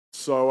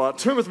So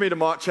turn with me to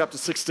Mark chapter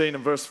 16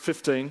 and verse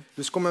 15.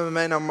 Dus kom met me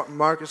mee naar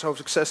Marcus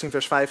hoofdstuk 16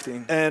 vers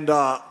 15. And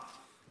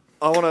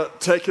I want to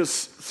take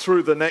us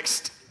through the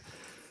next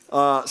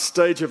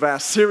stage of our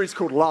series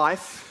called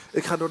Life.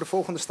 Ik ga door de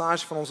volgende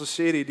stage van onze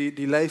serie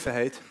die Leven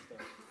heet.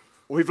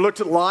 We've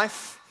looked at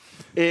life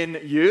in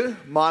you,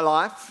 my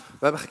life.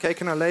 We hebben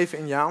gekeken naar leven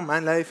in jou,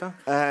 mijn leven.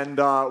 And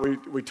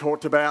we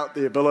talked about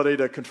the ability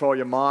to control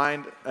your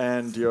mind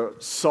and your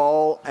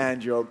soul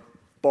and your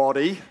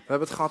body. We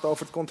hebben het gehad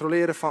over het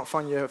controleren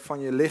van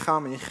je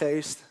lichaam en je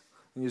geest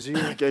en je ziel.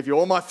 I gave you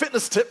all my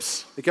fitness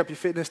tips. Ik heb je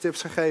fitness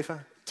tips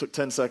gegeven. Took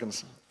 10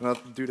 seconds. En dat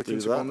duurde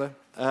 10 seconden.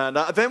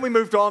 And then we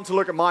moved on to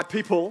look at my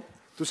people.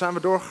 Toen zijn we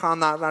doorgegaan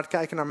naar het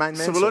kijken naar mijn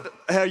So mensen. we looked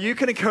at how you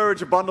can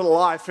encourage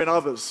abundant life in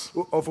others.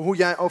 Over hoe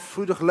jij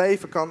overvloedig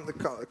leven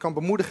kan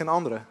bemoedigen in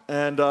anderen.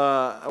 And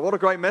what a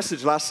great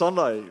message last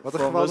Sunday. Wat een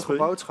from geweldige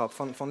Lisbon. boodschap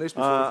van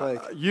Lisbon vorige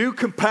week. You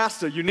can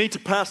pastor, you need to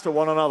pastor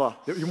one another.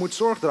 Je moet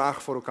zorg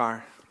dragen voor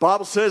elkaar. The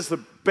Bible says the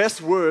best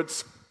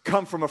words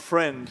come from a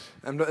friend,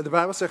 En de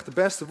Bijbel zegt de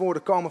beste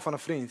woorden komen van een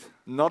vriend.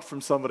 not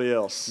from somebody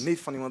else. Niet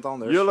van iemand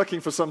anders. You're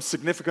looking for some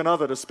significant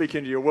other to speak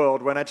into your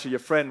world when actually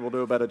your friend will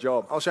do a better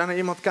job. Als jij naar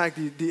iemand kijkt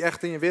die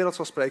echt in je wereld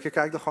zal spreken,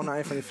 kijk dan gewoon naar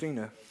een van je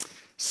vrienden.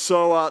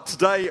 So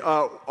today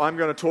I'm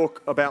going to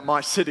talk about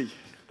my city.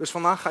 Dus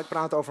vandaag ga ik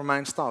praten over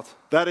mijn stad.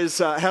 That is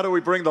how do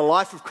we bring the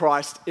life of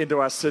Christ into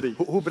our city?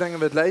 Hoe brengen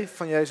we het leven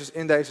van Jezus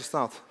in deze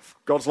stad?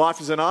 God's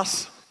life is in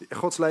us.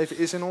 Gods leven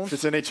is in ons.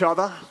 It's in each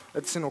other.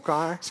 Het is in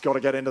elkaar. It's got to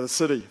get into the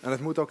city. En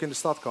het moet ook in de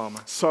stad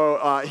komen. So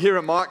here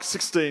in Mark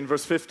 16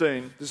 verse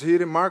 15, Dus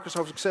hier in Marcus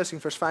hoofdstuk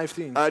 16 vers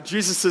 15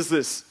 Jesus says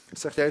this.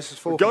 zegt Jezus het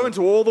Go volgende.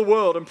 into all the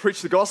world and preach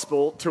the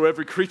gospel to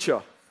every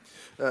creature.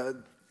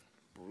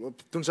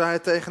 Toen zei hij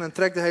tegen hen,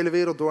 trek de hele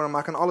wereld door en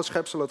maak aan alle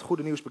schepselen het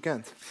goede nieuws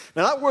bekend.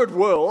 Now that word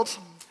world,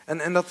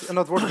 En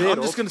dat woord I'm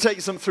wereld, just going to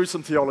take you through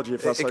some theology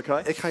if that's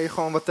okay. ik ga je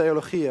gewoon wat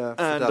theologie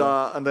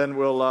vertellen. And then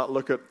we'll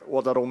look at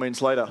what that all means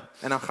later.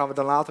 En dan gaan we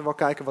dan later wel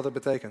kijken wat het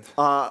betekent.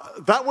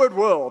 That word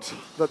world,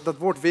 Dat woord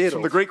from the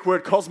wereld, Greek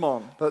word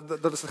cosmon,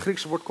 dat is het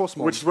Griekse woord which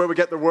kosmos. is where we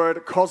get the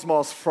word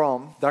cosmos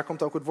from, Daar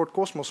komt ook het woord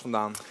kosmos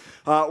vandaan.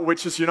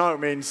 which as you know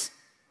means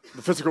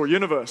the physical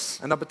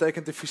universe. En dat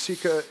betekent het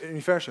fysieke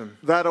universum.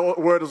 That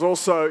word is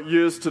also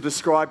used to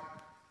describe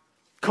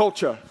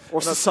culture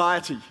or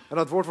society. En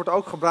dat woord wordt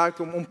ook gebruikt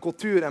om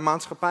cultuur en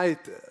maatschappij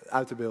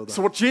uit te beelden.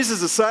 So what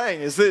Jesus is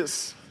saying is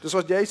this. Dus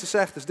wat Jezus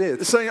zegt is dit.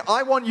 He's saying,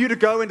 I want you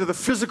to go into the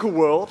physical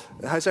world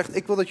Hij zegt,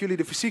 ik wil dat jullie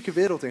de fysieke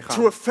wereld to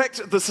ingaan.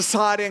 affect the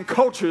society and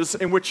cultures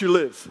in which you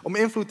live. Om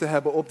invloed te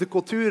hebben op de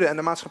culturen en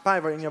de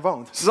maatschappij waarin je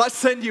woont. So I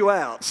send you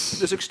out.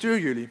 Dus ik stuur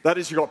jullie. That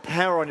is, you got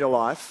power on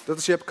your life. Dat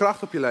is, je hebt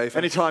kracht op je leven.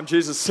 Anytime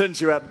Jesus sends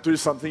you out to do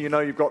something, you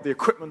know you've got the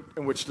equipment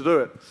in which to do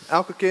it.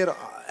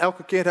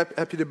 Elke keer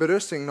heb je de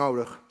berusting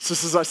nodig. So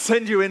says, I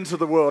send you into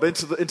the world,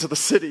 into the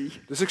city.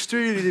 Dus ik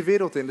stuur jullie de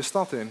wereld in, de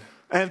stad in.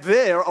 And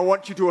there I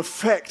want you to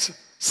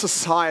affect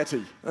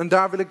society. En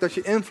daar wil ik dat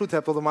je invloed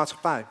hebt op de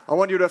maatschappij. I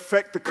want you to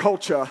affect the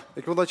culture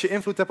Ik wil dat je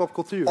invloed hebt op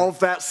cultuur of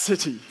that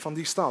city. van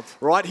die stad.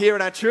 Right here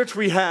in our church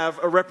we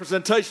have a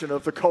representation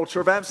of the culture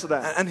of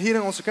Amsterdam En hier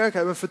in onze kerk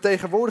hebben we een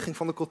vertegenwoordiging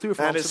van de cultuur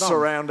van and its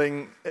Amsterdam.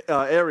 surrounding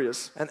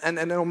areas.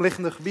 En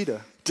omliggende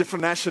gebieden.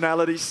 Different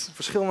nationalities.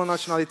 Verschillende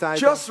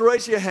nationaliteiten. Just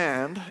raise your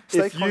hand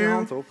Steek if gewoon je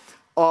hand you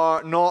op.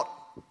 are not,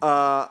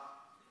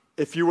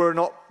 if you were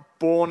not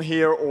born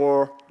here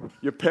or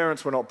your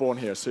parents were not born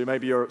here. So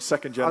maybe you're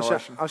second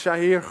generation. Als jij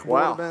hier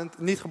geboren Wow. bent,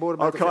 niet geboren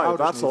bent of je Okay,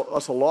 ouders niet.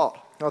 that's a lot.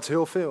 Dat is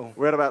heel veel.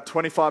 We had about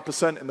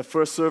 25% in the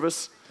first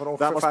service. Maar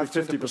That ongeveer must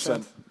be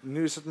 50%. 25%.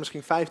 Nu is het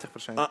misschien 50%.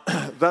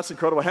 That's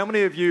incredible. How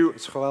many of you, Dat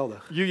is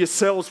geweldig. you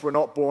yourselves were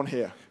not born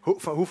here?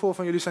 Hoeveel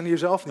van jullie zijn hier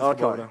zelf niet Okay.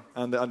 geboren?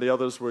 And the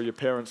others were your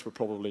parents were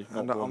probably En not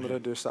de born here.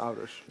 anderen dus de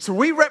ouders. So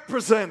we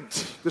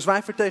represent Dus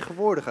wij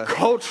vertegenwoordigen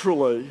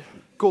culturally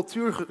the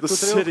cultureel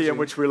city in gezien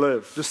which we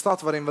live. de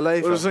stad waarin we It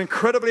is leven. an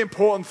incredibly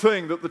important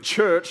thing that the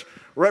church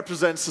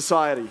represents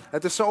society.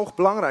 Het is zo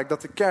belangrijk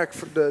dat de kerk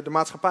de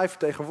maatschappij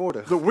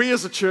vertegenwoordigt. That we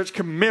as a church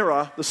can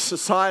mirror the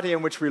society in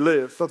which we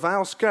live, Dat wij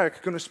als kerk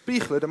kunnen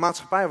spiegelen de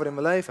maatschappij waarin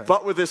we leven.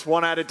 but with this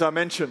one added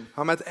dimension.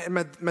 Maar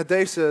met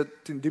deze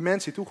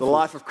dimensie The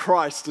toegevoegd. life of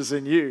Christ is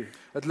in you.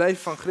 Het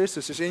leven van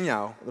Christus is in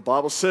jou. The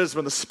Bible says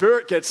when the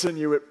Spirit gets in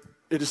you,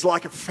 it is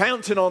like a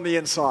fountain on the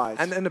inside.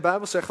 En de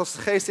Bijbel zegt als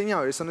de geest in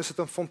jou is, dan is het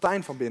een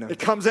fontein van binnen.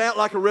 It comes out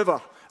like a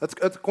river.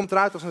 Het komt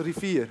eruit als een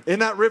rivier. In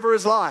that river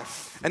is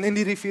life En in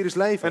die rivier is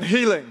leven. and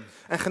healing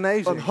En and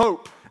genezing.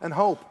 hope, En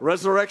hoop.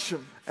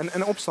 resurrection.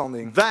 En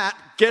opstanding. That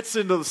gets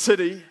into the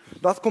city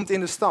Dat komt in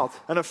de stad.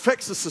 and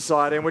affects the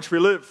society in which we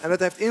live. En dat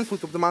heeft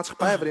invloed op de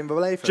maatschappij waarin we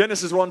leven.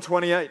 Genesis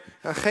 1:28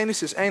 En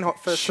Genesis 1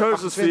 vers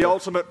shows us the 28.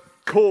 ultimate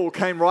call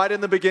came right in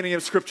the beginning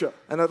of Scripture.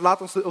 En dat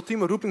laat ons de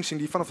ultieme roeping zien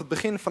die vanaf het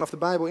begin, vanaf de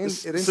Bijbel erin It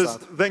says, staat.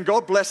 then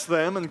God blessed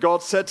them and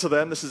God said to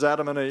them, this is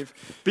Adam and Eve,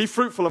 be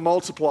fruitful and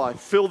multiply,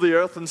 fill the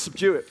earth and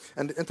subdue it.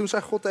 En toen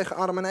zei God tegen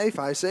Adam en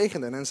Eva, hij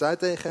zegende hen en zei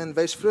tegen hen,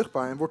 wees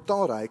vruchtbaar en word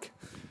talrijk.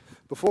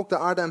 Bevolk de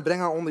aarde en breng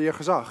haar onder je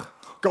gezag.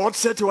 God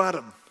said to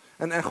Adam,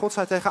 En God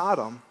zei tegen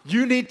Adam,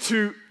 you need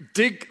to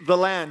dig the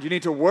land. You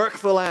need to work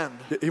the land.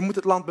 je moet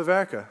het land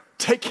bewerken.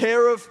 Take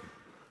care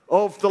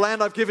of the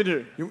land I've given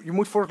you. Je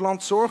moet voor het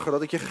land zorgen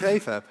dat ik je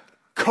gegeven heb.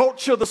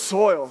 Culture the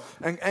soil.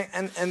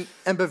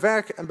 En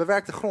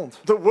bewerk de grond.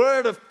 The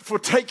word for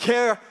take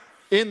care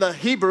in the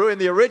Hebrew, in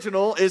the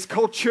original, is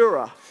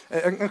kultura.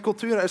 En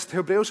cultura is het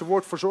Hebreeuwse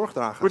woord voor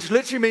zorgdragen. Which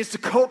literally means to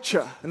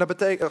culture. En dat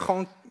betekent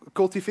gewoon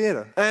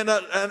cultiveren.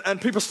 And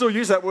people still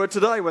use that word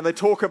today when they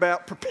talk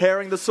about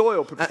preparing the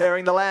soil,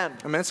 preparing the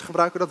land. En mensen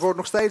gebruiken dat woord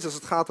nog steeds als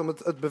het gaat om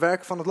het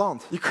bewerken van het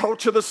land. You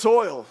culture the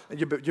soil. En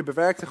je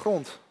bewerkt de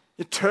grond.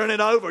 You turn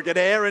it over, get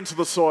air into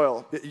the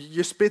soil.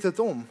 Je spit het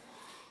om.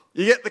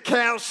 You get the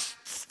cow's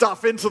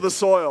stuff into the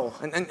soil.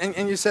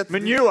 En je zet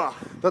manure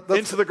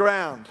into the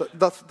ground.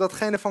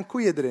 Datgene van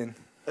koeien erin.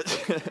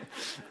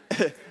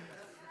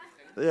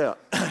 Yeah.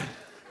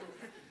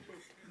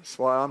 That's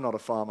why I'm not a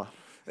farmer.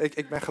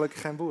 Ik ben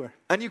gelukkig geen boer.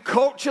 And you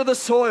culture the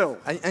soil.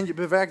 En je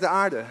bewerkt de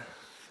aarde.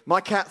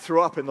 My cat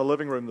threw up in the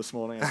living room this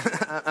morning.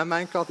 En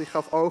mijn kat die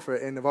gaf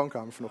over in de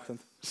woonkamer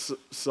vanochtend.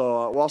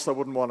 So whilst I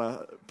wouldn't want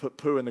to put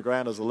poo in the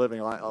ground as a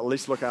living, I at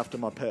least look after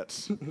my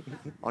pets.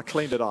 I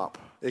cleaned it up.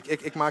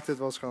 Ik maakte het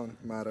wel schoon,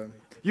 maar...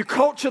 You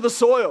culture the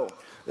soil.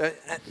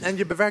 En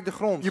je bewerkt de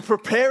grond. You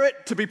prepare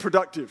it to be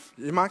productive.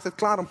 Je maakt het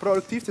klaar om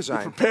productief te zijn.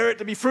 You prepare it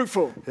to be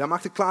fruitful. Je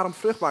maakt het klaar om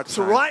vruchtbaar te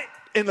So zijn. right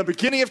in the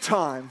beginning of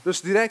time,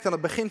 Dus direct aan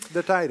het begin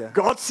der tijden.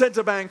 God said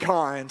to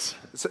mankind,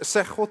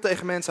 zegt God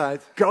tegen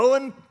mensheid, go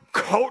and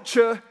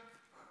culture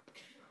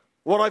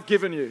what I've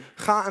given you.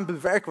 Ga en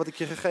bewerk wat ik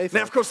je gegeven Now,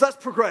 heb. of course, that's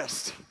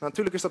progressed.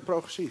 Natuurlijk is dat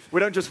progressief. We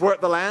don't just work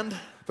the land.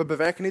 We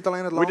bewerken niet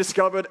alleen het We land.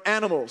 discovered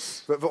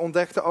animals. We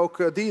ontdekten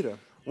ook dieren.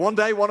 One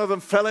day, one of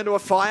them fell into a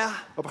fire.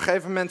 Op een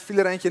gegeven moment viel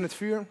er eentje in het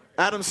vuur.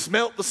 Adam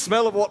smelt the smell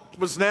of what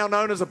was now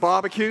known as a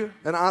barbecue.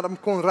 En Adam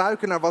kon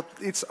ruiken naar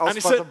iets als And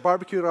he wat said, een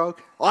barbecue rook.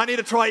 I need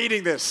to try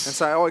eating En this.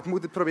 zei, ik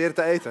moet dit proberen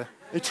te eten.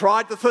 He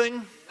tried the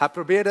thing, Hij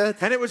probeerde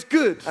het. and it was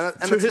good En to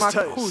het his smaakte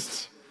taste.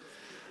 goed.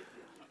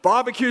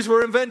 Barbecues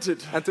were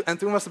invented En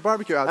toen was de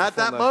barbecue at that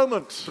uitgevonden.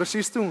 moment.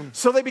 Precies toen.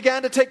 So they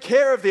began to take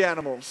care of the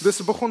animals. Dus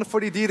ze begonnen voor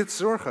die dieren te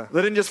zorgen.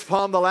 They didn't just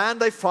farm the land,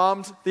 they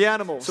farmed the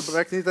animals. Ze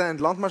bewerkten niet alleen het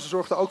land, maar ze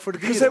zorgden ook voor de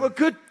Because they dieren.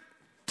 were good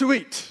to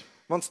eat.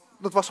 Want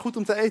dat was goed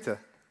om te eten.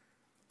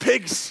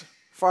 Pigs,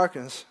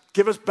 Varkens,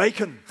 give us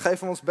bacon.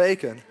 geven ons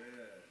bacon.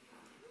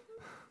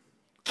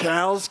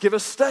 Cows, give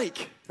us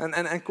steak.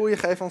 En koeien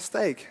geven ons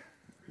steak.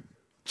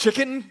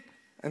 Chicken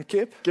En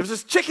kip gives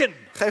us chicken.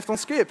 geeft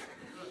ons kip.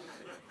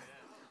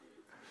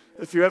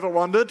 If you ever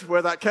wondered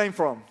where that came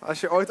from, Als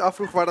je ooit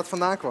afvroeg waar dat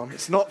vandaan kwam.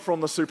 it's not from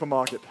the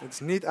supermarket. Het is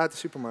niet uit de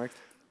supermarkt.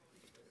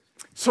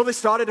 So they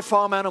started to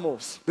farm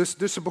animals. Dus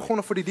ze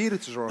begonnen voor die dieren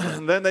te zorgen.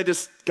 And then they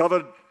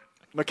discovered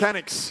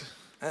mechanics.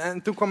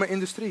 En toen kwam er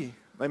industrie.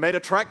 They made a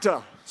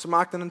tractor Ze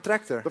maakten een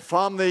tractor that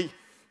farmed the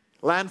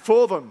land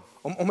for them.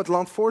 om het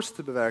land voor ze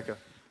te bewerken.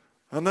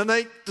 And then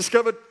they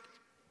discovered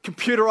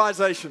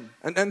computerization.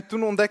 En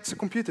toen ontdekten ze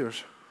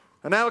computers.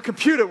 And now a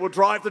computer will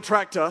drive the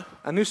tractor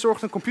En nu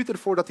zorgt een computer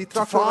ervoor dat die to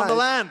tractor farm the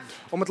rijdt land.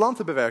 om het land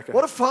te bewerken.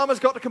 What have farmers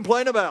got to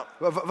complain about?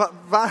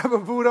 Waar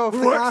hebben boeren over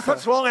We te work such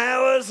klagen? long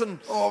hours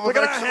and Oh, we look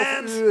at werken our zoveel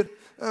hands.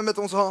 uur met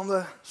onze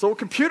handen. It's all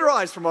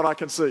computerized from what I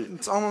can see. Het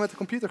is allemaal met de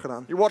computer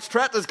gedaan. You watch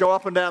tractors go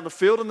up and down the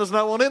field and there's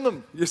no one in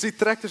them. Je ziet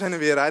tractors heen en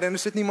weer rijden en er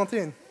zit niemand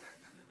in.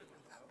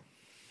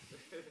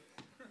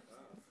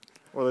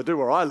 Well, they do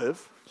where I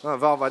live. Nou,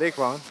 wel waar ik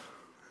woon.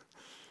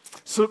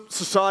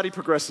 Society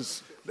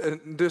progresses.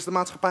 Dus de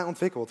maatschappij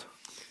ontwikkelt.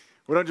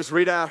 We don't just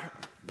read our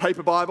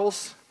paper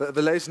Bibles.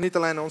 We lezen niet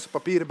alleen onze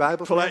papieren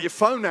Bijbels, Pull out your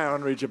phone now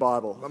and read your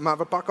Bible. maar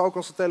we pakken ook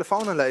onze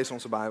telefoon en lezen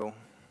onze Bijbel.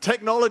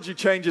 Technology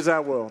changes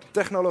our world.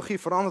 Technologie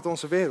verandert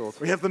onze wereld.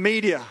 We have the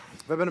media,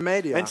 We hebben de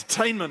media.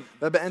 entertainment, We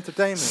hebben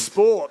entertainment. We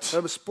sport.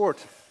 hebben sport.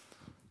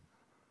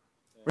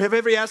 We have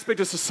every aspect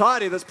of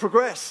society that's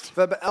progressed. We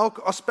hebben elk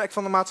aspect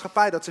van de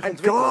maatschappij dat zich And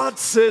ontwikkelt. God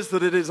says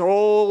that it is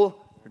all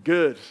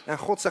good. En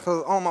God zegt dat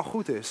het allemaal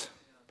goed is.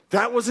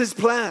 That was his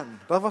plan.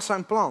 Dat was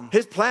zijn plan.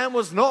 His plan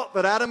was not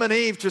that Adam and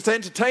Eve just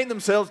entertained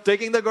themselves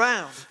digging the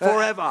ground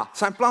forever.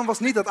 Zijn plan was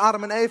niet dat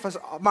Adam en Eva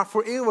maar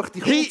voor eeuwig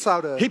die grond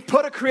zouden... He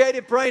put a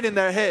creative brain in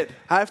their head.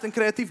 Hij heeft een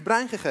creatief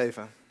brein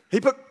gegeven. He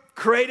put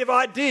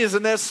creative ideas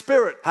in their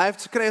spirit. Hij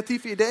heeft ze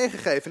creatieve ideeën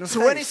gegeven in hun So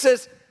when he geest.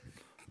 says,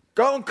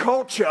 go and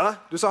culture,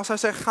 Dus als hij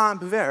zegt ga en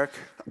bewerk,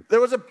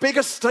 there was a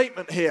bigger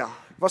statement here.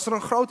 was er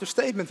een groter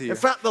statement In hier.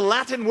 fact, the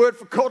Latin word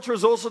for culture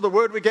is also the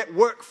word we get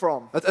work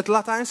from. Het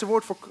Latijnse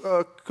woord voor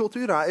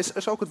cultura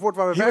is ook het woord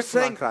waar we He werk was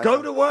vandaan saying,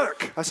 krijgen. go to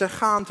work, Hij zegt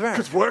ga aan het werk,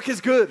 because work is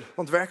good.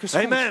 want werk is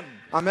goed. Amen.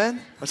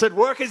 Amen. I said,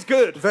 work is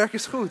good. Werk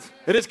is goed.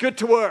 It is good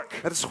to work.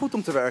 Het is goed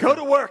om te Go werken.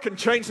 to work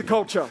and change the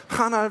culture.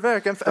 Ga naar het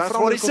werk en what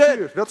verander de he cultuur.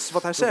 said. Dat is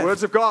wat hij The zegt.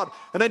 words of God. And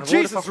then De woorden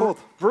Jesus van God.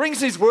 brings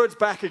these words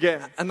back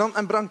again.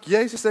 En brengt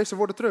Jezus deze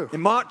woorden terug. In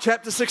Mark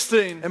chapter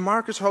 16, In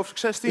Marcus hoofdstuk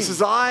he 16. says,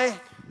 I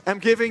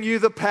am giving you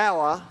the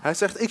power Hij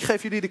zegt, ik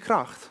geef jullie de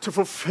kracht to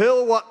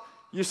fulfill what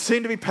you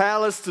seem to be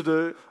powerless to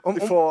do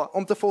before.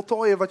 Om te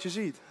voltooien wat je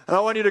ziet. And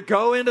I want you to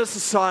go into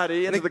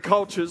society, into the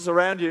cultures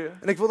around you,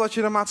 En ik wil dat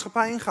je de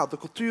maatschappij ingaat, de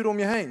cultuur om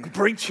je heen.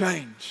 bring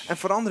change, En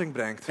verandering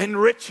brengt.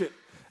 enrich it,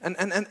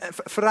 En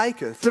verrijk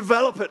het.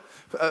 develop it,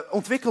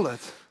 Ontwikkel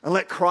het. and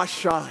let Christ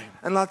shine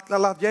En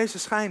laat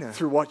Jezus schijnen.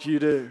 through what you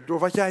do. Door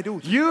wat jij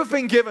doet. You have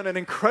been given an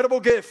incredible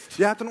gift.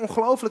 Jij hebt een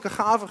ongelofelijke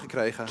gave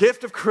gekregen.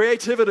 Gift of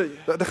creativity,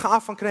 De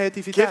gave van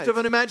creativiteit. gift of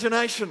an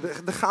imagination,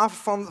 De gave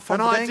van And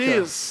bedenken.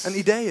 ideas. En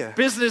ideeën.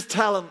 business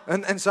talent.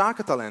 En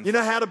zakentalent. You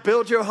know how to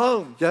build your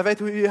home, Jij weet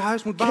hoe je je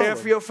huis moet care for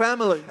bouwen. your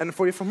family. En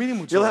voor je familie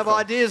moet You'll zorgen.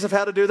 have ideas of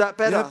how to do that Je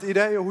better. hebt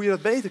ideeën hoe je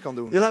dat beter kan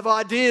doen. You'll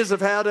have ideas of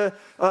how to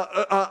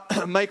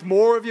make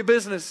more of your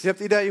business. Je hebt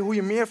ideeën hoe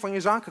je meer van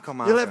je zaken kan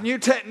You'll have maken. new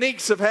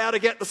techniques of how to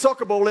get the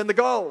soccer ball in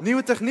the goal.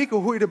 Nieuwe technieken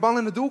hoe je de bal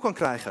in het doel kan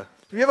krijgen.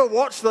 Have you ever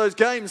watched those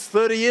games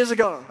 30 years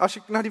ago? Als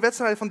je naar die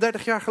wedstrijden van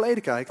 30 jaar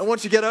geleden kijkt. And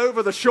once you get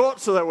over the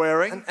shorts that they're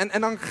wearing,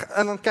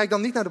 En dan kijk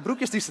dan niet naar de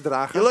broekjes die ze you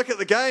dragen. look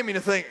at the game and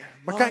you think,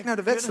 Maar "My kijk naar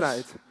de goodness,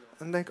 wedstrijd.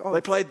 En denk, oh,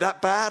 they played that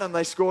bad and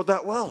they scored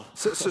that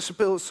well." ze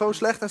speelden zo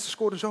slecht en ze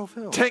scoorden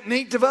zoveel.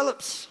 Technique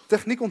develops.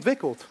 Techniek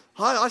ontwikkeld.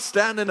 I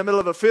stand in the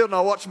middle of a field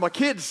and I watch my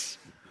kids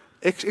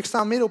Ik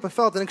sta midden op een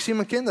veld en ik zie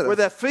mijn with kinderen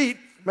their feet.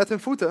 met hun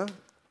voeten.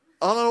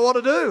 I don't know what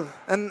to do,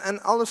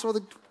 En alles wat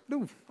ik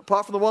doe.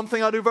 apart from the one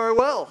thing I do very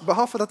well.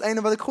 Behalve dat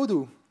ene wat ik goed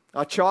doe.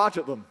 I charge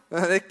at them,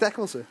 En ik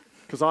tackle ze.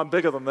 because I'm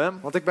bigger than them.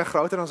 Want ik ben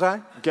groter dan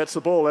zij. Gets the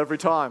ball every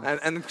time.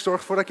 En ik zorg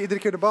ervoor dat ik iedere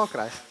keer de bal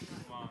krijg.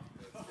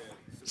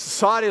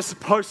 Society is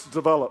supposed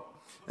to develop.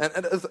 En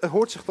het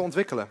hoort zich te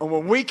ontwikkelen. And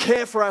when we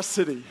care for our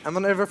city, En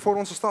wanneer we voor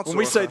onze stad when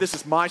we say zorgen. this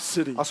is my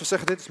city, Als we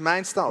zeggen dit is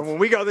mijn stad. and when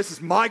we go this is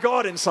my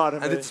God inside of En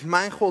me, dit is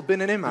mijn God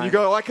binnenin you mij.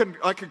 go I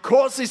can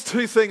cause these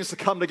two things to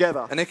come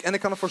together. En ik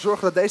kan ervoor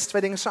zorgen dat deze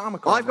twee dingen I've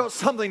samenkomen. got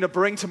something to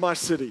bring to my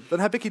city. Dan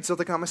heb ik iets dat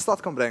ik aan mijn stad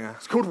kan brengen.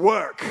 It's called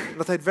work.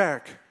 Dat heet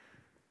werk.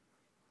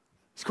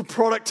 It's called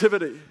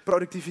productivity.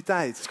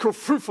 Productiviteit. It's called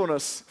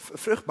fruitfulness.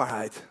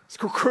 Vruchtbaarheid. It's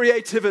called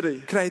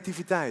creativity.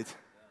 Creativiteit.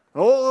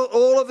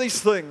 All of these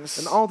things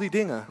En al die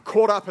dingen.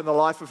 caught up in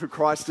the life of who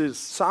Christ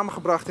is.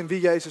 Samengebracht in wie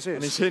Jezus And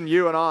is. He's in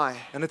you and I.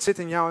 En het zit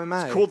in jou en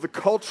mij. It's called the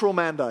cultural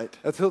mandate.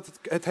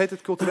 Het heet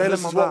het culturele This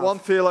is what one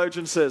mandaat.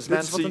 theologian says, Dit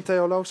is wat een Nancy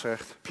theoloog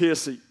zegt.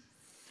 Pearcey.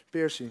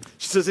 Percy.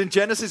 She says, in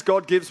Genesis,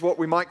 God gives what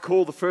we might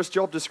call the first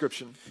job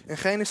description. In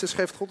Genesis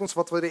geeft God ons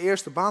wat we de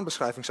eerste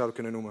baanbeschrijving zouden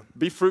kunnen noemen.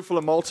 Be fruitful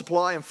and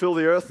multiply and fill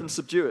the earth and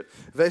subdue it.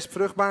 Wees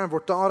vruchtbaar en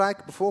word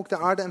talrijk, bevolk de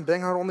aarde en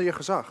breng haar onder je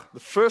gezag. The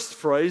first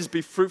phrase,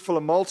 be fruitful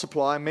and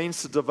multiply,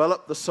 means to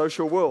develop the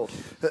social world.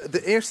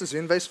 De eerste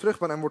zin, wees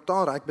vruchtbaar en word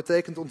talrijk,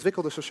 betekent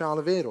ontwikkel de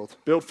sociale wereld.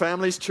 Build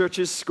families,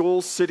 churches,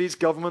 schools, cities,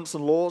 governments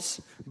and laws.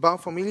 Bouw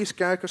families,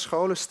 kerken,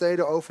 scholen,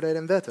 steden,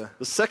 overheden en wetten.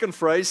 The second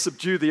phrase,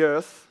 subdue the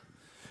earth,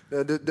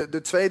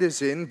 De tweede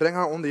zin, breng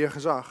haar onder je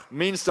gezag.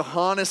 means to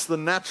harness the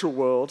natural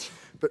world.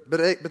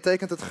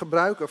 Betekent het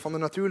gebruiken van de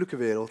natuurlijke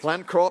wereld.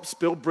 Plant crops,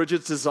 build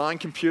bridges, design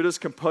computers,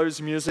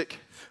 compose music.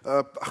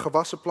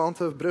 Gewassen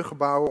planten, bruggen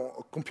bouwen,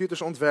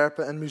 computers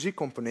ontwerpen en muziek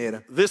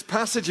componeren. This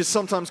passage is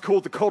sometimes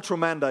called the cultural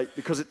mandate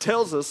because it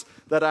tells us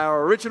that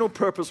our original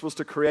purpose was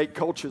to create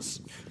cultures.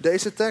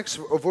 Deze tekst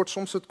wordt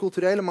soms het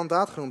culturele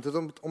mandaat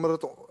genoemd,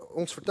 omdat het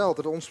ons vertelt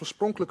dat ons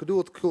oorspronkelijke doel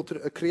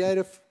het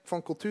creëren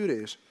van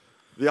culturen is.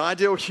 The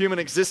ideal human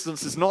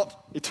existence is not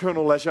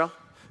eternal leisure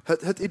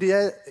Het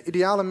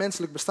ideale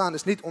menselijk bestaan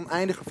is niet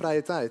oneindige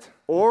vrije tijd.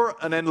 or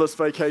an endless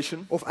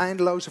vacation Of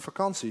eindeloze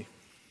vakantie.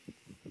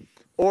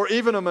 or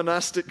even a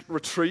monastic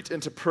retreat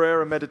into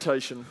prayer and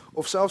meditation,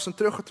 Of zelfs een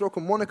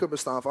teruggetrokken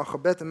monnikenbestaan van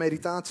gebed en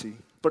meditatie.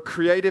 but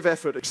creative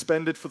effort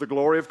expended for the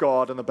glory of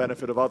God and the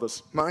benefit of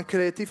others. Maar een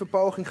creatieve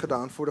poging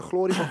gedaan voor de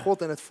glorie van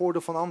God en het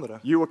voordeel van anderen.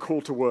 You are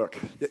called to work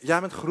Jij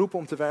bent geroepen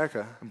om te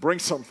werken. and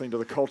bring something to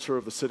the culture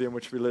of the city in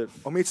which we live.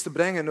 Om iets te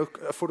brengen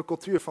voor de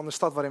cultuur van de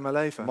stad waarin wij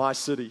leven. My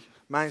city.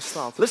 Mijn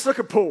stad. Let's look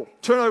at Paul.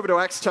 Turn over to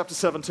Acts chapter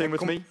 17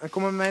 with me. En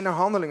kom met mee naar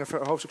Handelingen,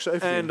 hoofdstuk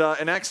 17. And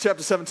in Acts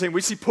chapter 17,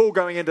 we see Paul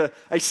going into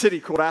a city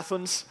called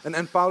Athens.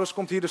 En Paulus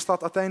komt hier de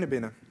stad Athene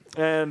binnen.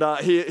 And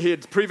he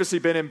had previously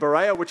been in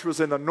Berea, which was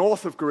in the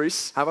north of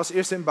Greece. Hij was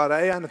eerst in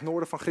Berea, in het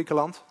noorden van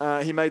Griekenland.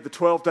 He made the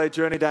 12-day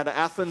journey down to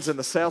Athens in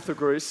the south of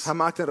Greece. Hij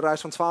maakte een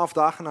reis van 12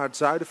 dagen naar het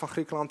zuiden van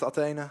Griekenland,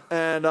 Athene.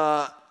 And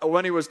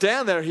when he was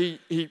down there,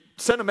 he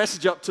sent a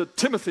message up to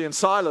Timothy and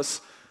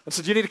Silas and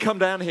said, you need to come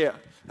down here.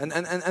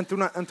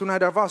 En toen hij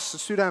daar was,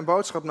 stuurde hij een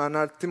boodschap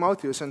naar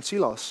Timotheus en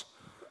Silas.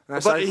 En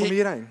hij zei, kom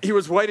hierheen. he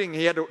was waiting.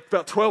 He had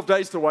about 12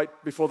 days to wait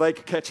before they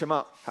could catch him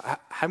up.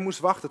 Hij moest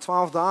wachten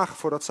 12 dagen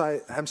voordat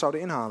zij hem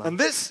zouden inhalen. And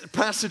this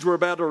passage we're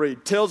about to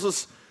read tells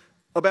us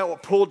about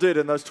what Paul did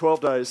in those 12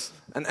 days.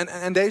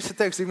 En deze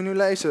tekst die we nu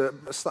lezen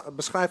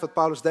beschrijft wat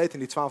Paulus deed in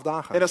die 12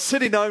 dagen. In a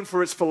city known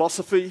for its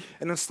philosophy,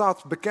 In een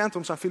stad bekend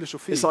om zijn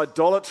filosofie. its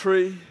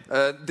idolatry,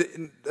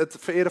 Het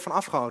vereren van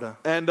afgoden.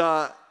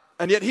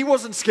 and yet he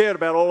wasn't scared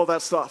about all of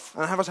that stuff.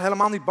 En hij was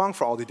helemaal niet bang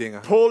voor al die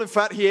dingen. Paul, in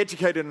fact, he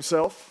educated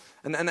himself.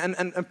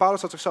 En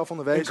Paulus had zichzelf in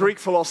onderwezen Greek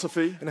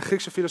philosophy. in de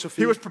Griekse He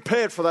filosofie. was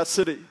prepared for that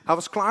city. Hij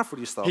was klaar voor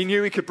die stad. He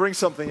knew he could bring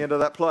something into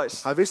that place.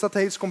 Hij wist dat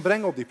hij iets kon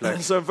brengen op die plek.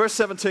 And so in verse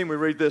 17 we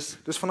read this.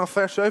 Dus vanaf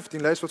vers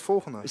 17 lezen we het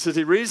volgende. He says,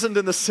 he reasoned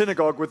in the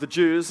synagogue with the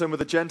Jews and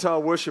with the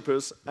Gentile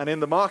worshippers, and in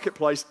the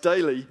marketplace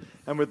daily,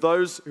 and with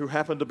those who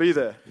happened to be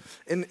there.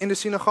 In de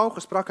synagoge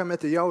sprak hij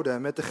met de Joden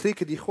en met de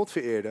Grieken die God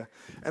vereerden.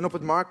 En op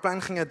het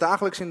marktplein ging hij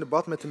dagelijks in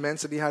debat met de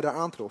mensen die hij daar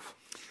aantrof.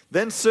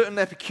 Then certain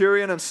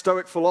Epicurean and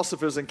Stoic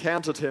philosophers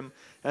encountered him,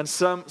 and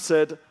some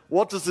said,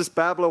 "What does this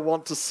babbler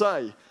want to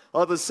say?"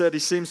 Others said, "He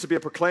seems to be a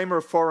proclaimer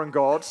of foreign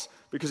gods,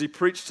 because he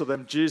preached to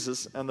them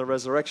Jesus and the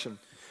resurrection."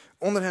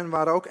 Onder hen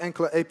waren ook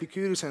enkele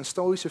Epicurische en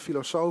Stoïsche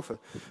filosofen,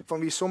 van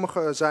wie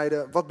sommigen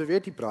zeiden, wat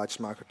beweert die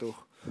praatjesmaker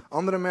toch?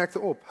 Anderen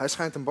merkten op, hij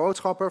schijnt een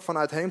boodschapper van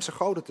uitheemse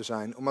goden te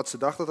zijn, omdat ze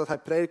dachten dat hij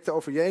predikte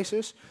over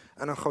Jezus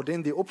en een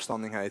godin die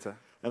opstanding heette.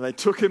 And they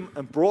took him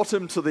and brought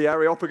him to the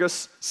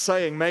Areopagus,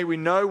 saying, "May we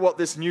know what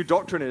this new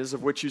doctrine is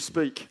of which you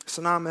speak."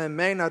 Ze namen hem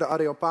mee naar de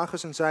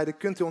Areopagus en zeiden,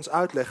 kunt u ons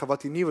uitleggen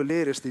wat die nieuwe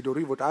leer is die door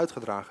u wordt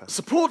uitgedragen?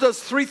 So Paul does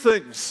three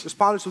things Dus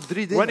Paulus doet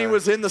 3 when he dingen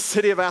was in the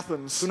city of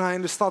Athens toen hij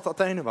in de stad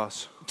Athene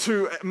was.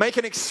 to make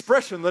an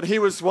expression that he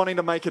was wanting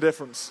to make a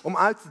difference. Om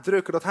uit te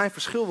drukken dat hij een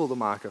verschil wilde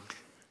maken.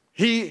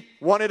 He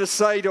wanted to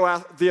say to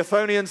the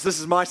Athenians, "This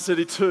is my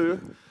city too."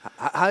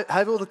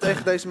 Hij wilde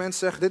tegen deze mensen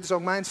zeggen, dit is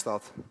ook mijn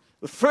stad.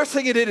 The first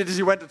thing he did is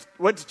he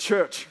went to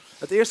church.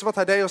 Het eerste wat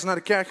hij deed was naar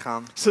de kerk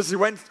gaan. It says he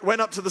went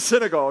up to the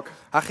synagogue.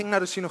 Hij ging naar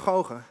de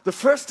synagoge. The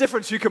first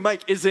difference you can make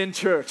is in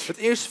church. Het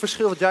eerste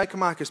verschil dat jij kan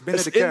maken is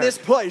binnen It's de in this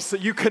kerk. place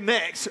that you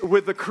connect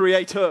with the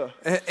Creator.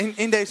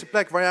 In deze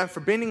plek waar jij een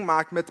verbinding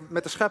maakt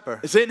met de schepper.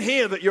 It's in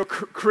here that your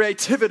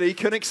creativity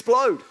can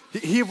explode.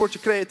 Hier wordt je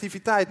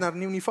creativiteit naar een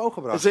nieuw niveau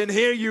gebracht. It's in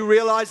here you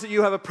realize that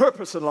you have a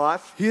purpose in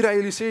life Hier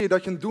realiseer je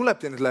dat je een doel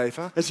hebt in het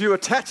leven. as you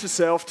attach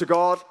yourself to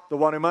God, the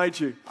one who made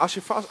you. Als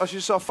je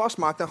jezelf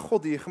vastmaakt aan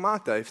God die je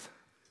gemaakt heeft.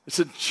 It's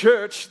in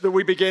church that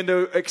we begin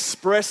to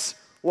express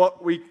what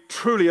we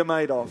truly are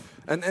made of.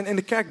 En in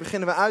de kerk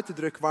beginnen we uit te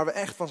drukken waar we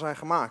echt van zijn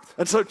gemaakt.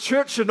 And so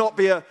church should not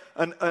be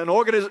an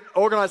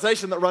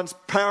organization that runs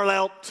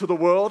parallel to the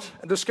world.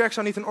 En dus kerk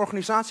zou niet een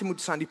organisatie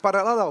moeten zijn die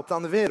parallel loopt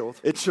aan de wereld.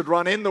 It should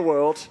run in the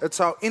world. Het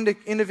zou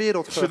in de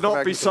wereld It should not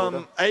gewerkt be moeten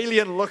worden. some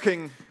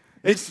alien-looking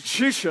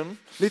institution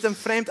Niet een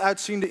vreemd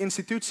uitziende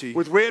institutie.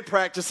 with weird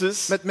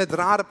practices, Met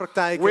rare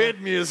praktijken. weird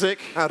music,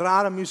 En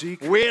rare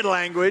muziek. weird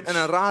language. En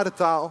een rare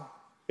taal.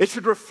 It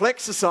should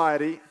reflect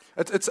society,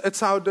 Het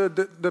zou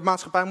de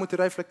maatschappij moeten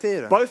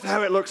reflecteren. both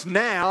how it looks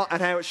now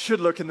and how it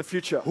should look in the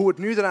future. Hoe het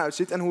nu eruit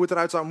ziet en hoe het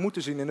eruit zou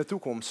moeten zien in de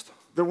toekomst.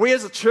 That we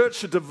as a church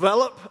should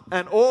develop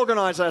and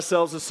organize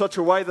ourselves in such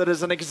a way that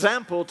is an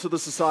example to the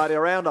society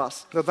around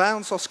us. Dat wij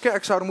ons als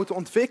kerk zouden moeten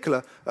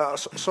ontwikkelen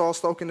zoals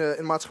het ook in de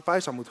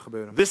maatschappij zou moeten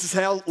gebeuren. This is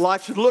how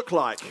life should look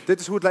like. Dit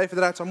is hoe het leven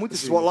eruit zou moeten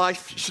This is zien. what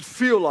life should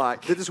feel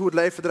like. Dit is hoe het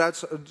leven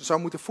eruit zou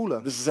moeten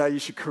voelen. This is how you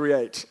should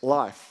create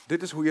life.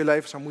 Dit is hoe je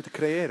leven zou moeten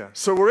creëren.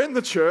 So we're in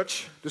the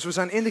church, Dus we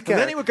zijn in de and then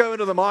he kerk. would go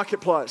into the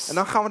marketplace, En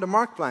dan gaan we de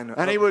marktpleinen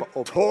and he would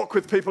op. talk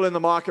with people in the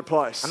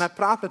marketplace. En hij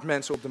praat met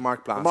mensen op de The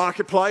marktplaats.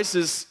 marketplace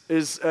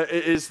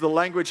is the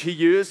language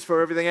he used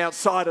for everything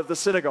outside of the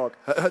synagogue.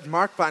 Het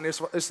marktplein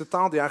is de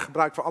taal die hij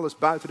gebruikt voor alles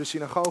buiten de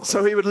synagoge.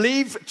 So he would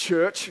leave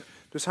church,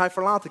 Dus hij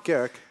verlaat de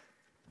kerk.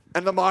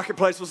 and the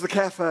marketplace was the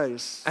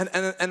cafes,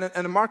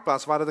 En de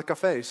marktplaats waren de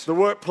cafés. the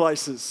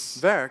workplaces,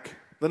 Werk.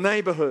 the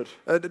neighborhood,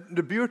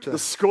 De buurten. the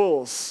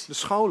schools, De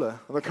scholen.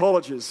 and the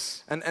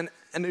colleges. En de This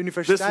was the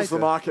universiteiten.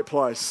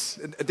 marketplace,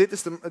 Dit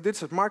is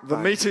het the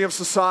marktplein. meeting of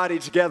society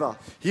together.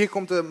 Hier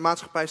komt de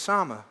maatschappij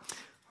samen.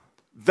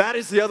 That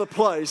is the other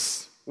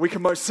place we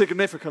can most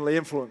significantly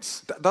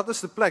influence. Dat is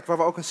de plek waar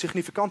we ook een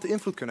significante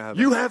invloed kunnen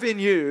hebben. You have in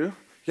you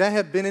Jij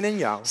hebt binnenin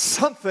jou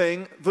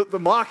something that the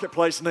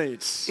marketplace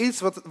needs. iets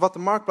wat de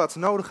marktplaats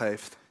nodig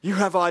heeft. You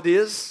have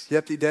ideas, Je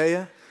hebt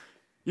ideeën,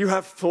 you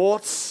have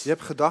thoughts, je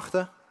hebt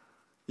gedachten,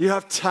 you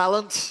have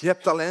talent, je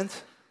hebt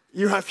talent,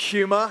 you have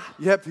humor.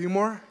 je hebt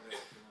humor.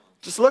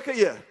 Just look at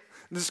you.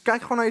 Dus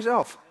kijk gewoon naar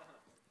jezelf.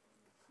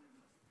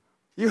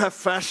 You have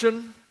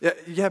fashion.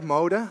 Je hebt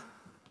mode.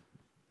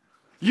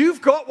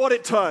 You've got what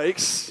it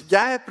takes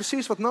Jij hebt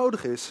precies wat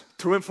nodig is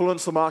to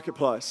influence the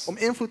marketplace. om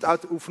invloed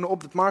uit te oefenen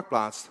op het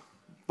marktplaats.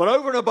 But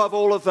over and above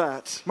all of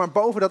that, Maar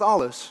boven dat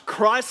alles,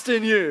 Christ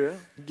in you,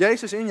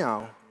 Jezus in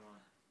jou.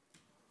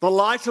 the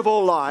light of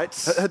all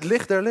lights, Het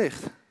licht der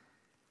licht.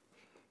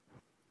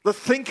 the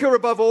thinker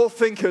above all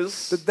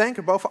thinkers, De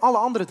denker boven alle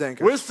andere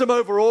denkers. wisdom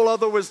over all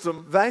other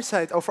wisdom.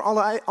 Wijsheid over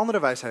alle andere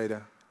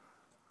wijsheden.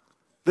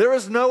 There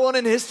is no one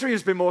in history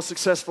who's been more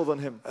successful than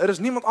him, Er is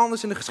niemand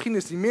anders in de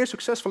geschiedenis die meer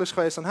succesvol is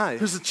geweest dan hij.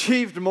 who's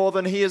achieved more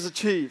than he has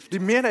achieved. Die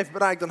meer heeft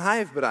bereikt dan hij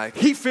heeft bereikt.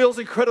 He feels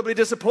incredibly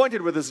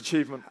disappointed with his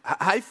achievement.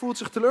 Hij voelt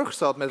zich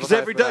teleurgesteld met wat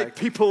Because hij every heeft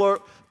day bereikt. people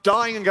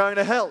are dying and going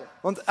to hell.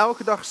 Want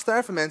elke dag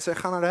sterven mensen en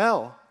gaan naar de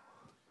hel.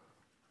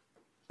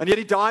 And yet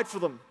he died for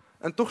them.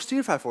 En toch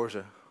stierf hij voor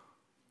ze.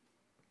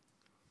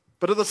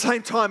 But at the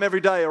same time, every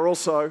day are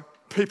also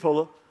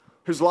people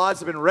whose lives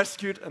have been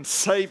rescued and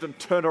saved and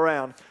turned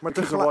around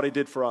because of what he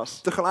did for us.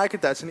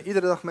 Tegelijkertijd zijn er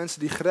iedere dag mensen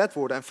die gered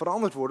worden en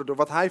veranderd worden door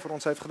wat hij voor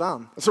ons heeft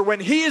gedaan. So when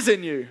he is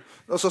in you,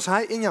 Dus als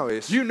hij in jou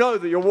is, you know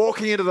that you're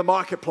walking into the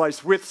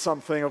marketplace with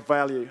something of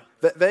value.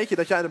 weet je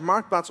dat jij de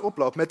marktplaats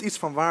oploopt met iets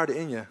van waarde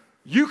in je.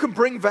 You can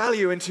bring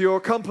value into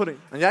your company.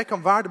 En jij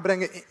kan waarde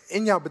brengen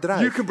in jouw bedrijf.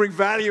 You can bring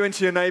value into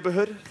your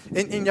neighborhood.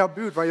 In jouw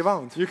buurt waar je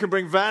woont. You can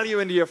bring value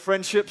into your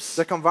friendships.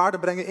 Jij kan waarde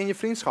brengen in je As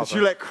you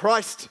vriendschappen. let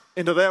Christ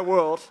into their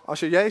world. Als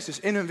je Jezus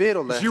in hun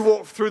wereld As legt. you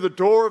walk through the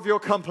door of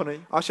your company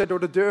Als jij door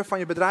de deur van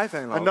je bedrijf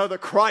heen and loopt. know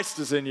that Christ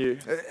is in you.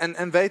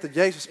 En weet dat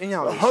Jezus in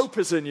jou The is. hope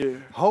is in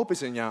you. Hoop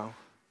is in jou.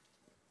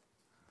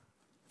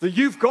 That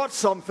you've got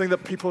something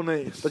that people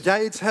need. Dat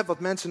jij iets hebt wat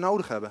mensen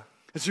nodig hebben.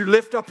 As you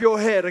lift up your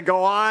head and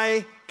go,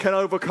 I can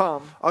overcome.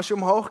 Als je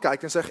omhoog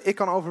kijkt en zegt, ik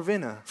kan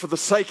overwinnen. For the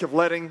sake of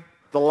letting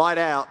the light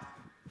out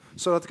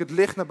Zodat ik het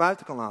licht naar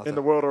buiten kan in the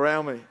laten. world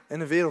around me. In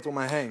de wereld om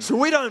mij heen. So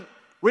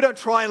we don't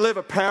try and live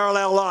a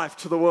parallel life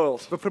to the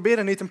world. We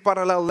proberen niet een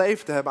parallel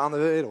leven te hebben aan de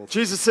wereld.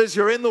 Jesus says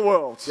you're in the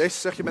world.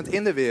 Jezus zegt, je bent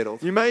in de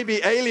wereld. You may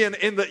be alien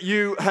in that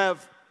you have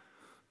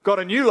got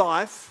a new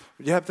life,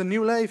 Je hebt een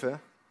nieuw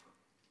leven,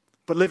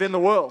 but live in the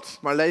world.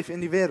 maar leef in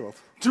die wereld.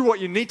 Do what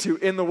you need to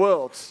in the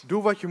world.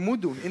 Doe wat je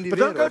moet doen in die But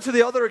don't go wereld. to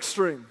the other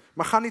extreme,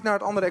 Maar ga niet naar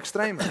het andere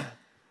extreme.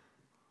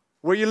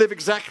 where you live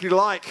exactly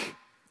like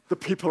the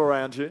people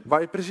around you,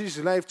 Waar je precies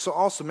leeft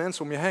zoals de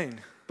mensen om je heen.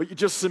 but you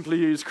just simply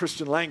use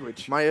Christian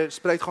language. Maar je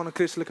spreekt gewoon een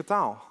christelijke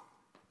taal.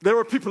 There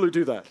are people who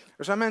do that.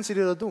 Er zijn mensen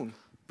die dat doen.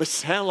 They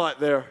sound like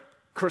they're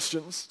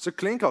Christians, Ze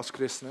klinken als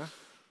christenen,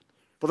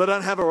 but they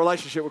don't have a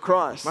relationship with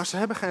Christ. maar ze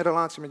hebben geen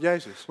relatie met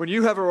Jezus. When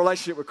you have a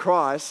relationship with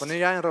Christ, Wanneer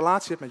jij een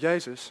relatie hebt met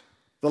Jezus,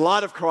 the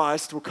light of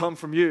Christ will come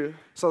from you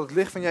zal het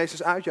licht van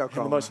Jezus uit jou in the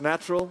komen. most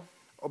natural,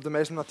 Op de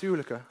meest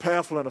natuurlijke,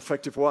 powerful and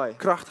effective way.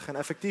 krachtige en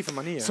effectieve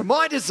manier. So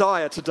my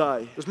desire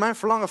today Dus mijn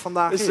verlangen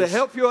vandaag is to is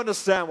help you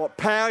understand what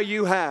power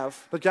you have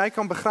dat jij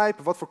kan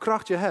begrijpen wat voor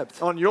kracht je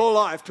hebt on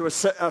your life to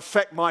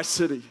affect my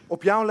city.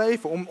 op jouw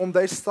leven om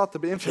deze stad te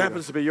It happens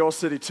beïnvloeden. to be your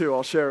city too.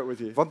 I'll share it with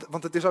you.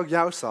 Want het is ook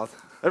jouw stad.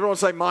 Everyone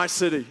say my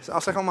city.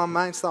 Dus zeg allemaal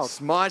mijn It's stad.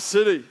 my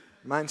city.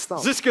 Mijn Is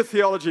stad. this good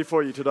theology for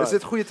you Is today?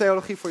 dit goede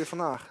theologie voor je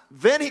vandaag?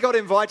 Then he got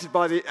invited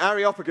by the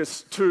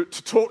Areopagus to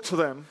talk to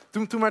them.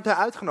 Toen werd hij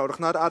uitgenodigd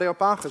naar de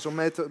Areopagus om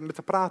mee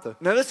te praten.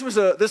 Now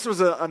this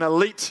was an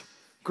elite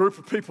group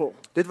of people.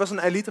 Dit was een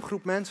elite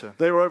groep mensen.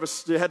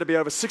 You had to be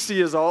over 60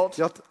 years old.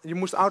 Je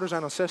moest ouder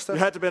zijn dan You 60.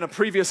 had to be a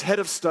previous head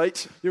of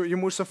state. Je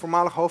moest een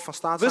voormalig hoofd van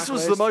staat zijn This was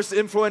the geweest. most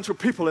influential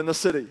people in the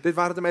city. Dit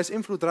waren de meest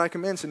invloedrijke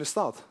mensen in de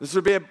stad. This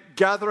would be a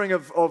gathering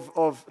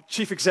of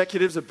chief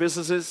executives of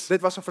businesses,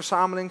 Dit was een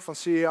verzameling van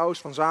CEO's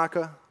van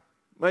zaken,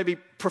 maybe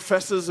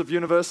professors of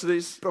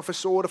universities,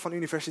 professoren van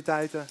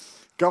universiteiten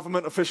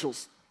government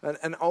officials.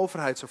 en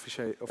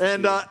overheidsofficieren.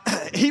 And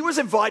he was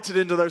invited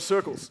into those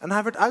circles. En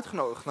hij werd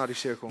uitgenodigd naar die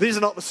cirkel. These are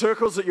not the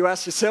circles that you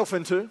ask yourself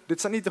into.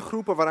 Dit zijn niet de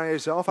groepen waaraan je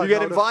jezelf You get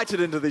uitnodigt, invited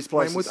into these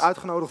maar je moet places.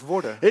 uitgenodigd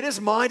worden. It is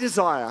my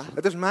desire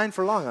Het is mijn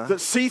verlangen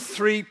that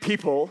C3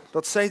 people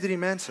dat C3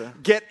 mensen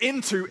get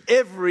into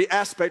every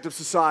aspect of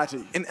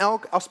society. in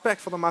elk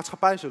aspect van de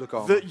maatschappij zullen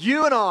komen. That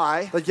you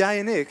and I Dat jij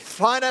en ik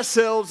find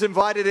ourselves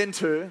invited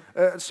into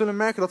zullen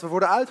merken dat we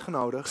worden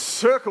uitgenodigd.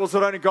 circles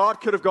that only God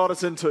could have got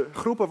us into.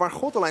 Groepen waar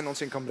God alleen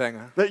ons in kan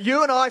brengen. That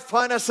you and I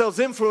find ourselves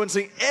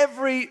influencing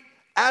every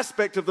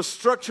aspect of the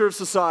structure of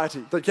society.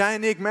 Dat jij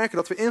en ik merken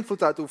dat we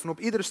invloed uitoefenen op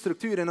iedere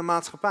structuur in de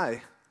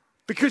maatschappij.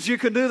 Because you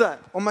can do that.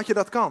 Omdat je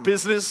dat kan.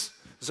 Business,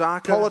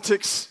 Zaken,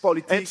 politics,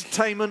 politiek,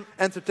 entertainment,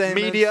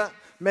 entertainment,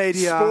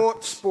 media,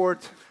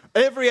 sport.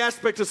 every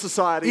aspect of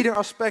society. Ieder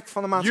aspect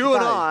van de You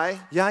maatschappij. and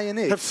I Jij en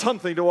ik have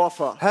something to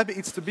offer. hebben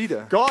iets te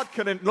bieden. God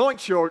can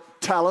anoint your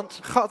talent.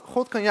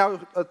 God kan jouw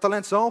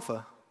talent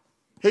zalven.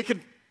 He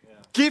can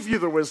give you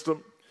the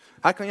wisdom.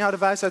 Hij kan jou de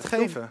wijsheid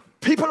geven.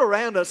 People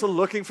around us are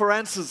looking for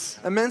answers.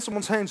 En mensen om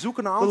ons heen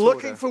zoeken naar They're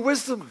looking antwoorden. for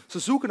wisdom. Ze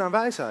zoeken naar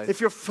wijsheid. If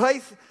your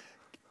faith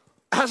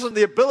hasn't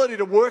the ability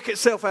to work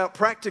itself out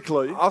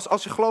practically,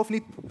 Als je geloof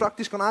niet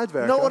praktisch kan no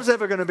uitwerken, one's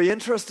ever going to be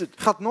interested.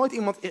 gaat nooit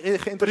iemand But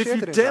if geïnteresseerd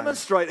you erin zijn.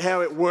 demonstrate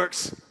how it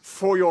works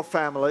for your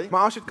family,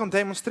 Maar als je het kan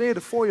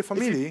demonstreren voor je if you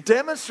familie,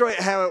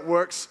 demonstrate how it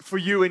works for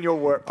you in your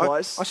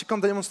workplace, als je kan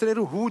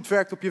demonstreren hoe het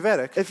werkt op je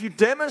werk, if you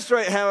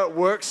demonstrate how it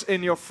works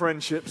in your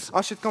friendships,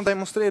 als je het kan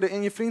demonstreren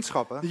in je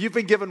vriendschappen, you've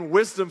been given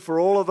wisdom for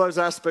all of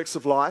those aspects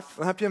of life,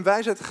 dan heb je een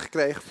wijsheid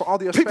gekregen voor al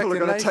die people aspecten are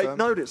in going het to take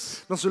leven. notice.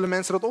 Dan zullen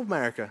mensen dat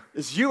opmerken.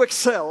 As you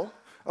excel,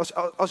 Als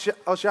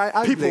jij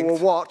people will uitblinkt,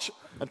 watch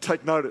and take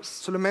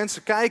notice. zullen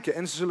mensen kijken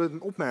en ze zullen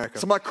het opmerken.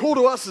 So my call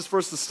to us is for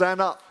us to stand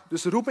up,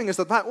 Dus de roeping is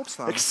dat wij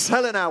opstaan.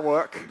 excel in our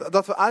work,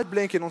 Dat we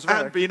uitblinken in ons and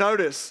werk. be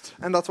noticed.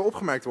 En dat we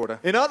opgemerkt worden.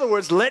 In other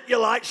words, let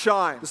your light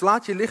shine. Dus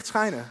laat je licht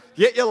schijnen.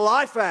 Get your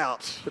life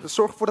out.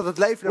 Zorg ervoor dat het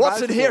leven naar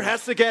What's in buiten here komt.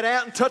 has to get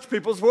out and touch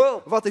people's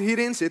world. Wat er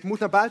hierin zit, moet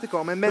naar buiten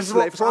komen en This is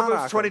what mensenlevens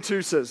Proverbs aanraken.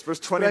 22 says,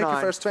 verse Spreuken 29.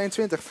 vers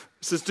 22.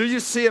 It says, do you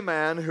see a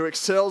man who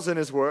excels in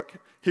his work?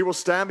 He will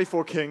stand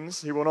before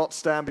kings. He will not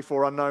stand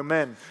before unknown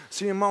men.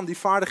 Zie een man die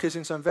vaardig is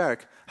in zijn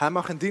werk. Hij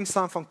mag in dienst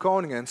staan van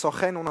koningen en zal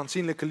geen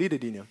onaanzienlijke lieden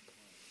dienen.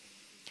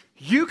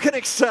 You can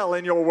excel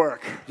in your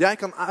work. Jij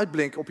kan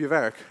uitblinken op je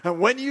werk. And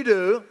when you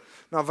do,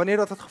 Nou, wanneer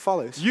dat het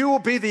geval is, you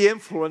will be the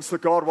influence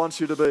that God wants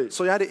you to be.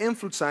 zal jij de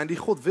invloed zijn die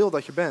God wil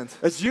dat je bent.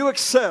 As you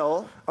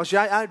excel, Als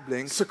jij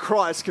uitblinkt, so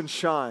Christ can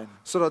shine.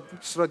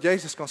 zodat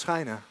Jezus kan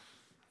schijnen.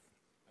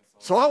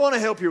 So I want to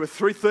help you with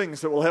 3 things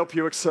that will help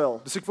you excel.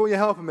 Dus ik wil je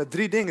helpen met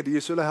 3 dingen die je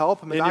zullen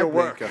helpen met In your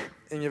uitblinken. work.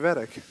 In je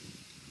werk.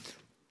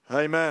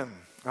 Amen.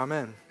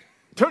 Amen.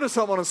 Turn to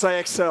someone and say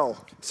excel.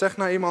 Zeg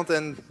naar iemand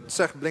en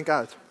zeg blink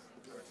uit.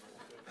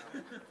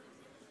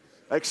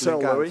 Excel,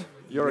 Blink out. Louis.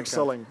 You're Blink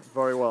excelling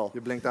very well.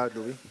 Je blinkt uit,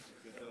 Louis.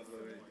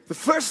 The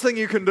first thing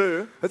you can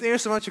do Het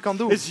eerste wat je kan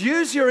doen is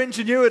use your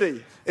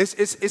ingenuity.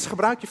 is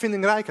gebruik je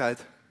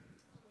vindingrijkheid.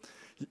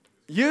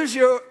 Use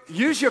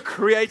your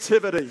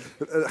creativity.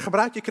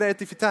 Gebruik je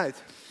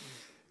creativiteit.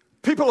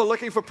 People are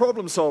looking for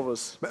problem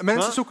solvers. Mensen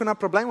Huh? zoeken naar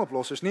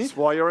probleemoplossers, niet? That's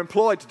why you're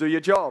employed, to do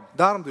your job.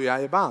 Daarom doe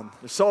jij je baan.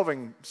 You're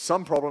solving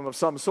some problem of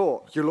some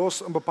sort. Je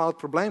lost een bepaald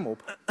probleem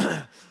op.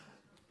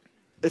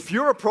 If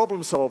you're a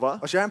problem solver,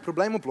 Als jij een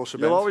probleemoplosser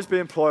you'll bent, always be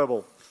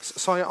employable.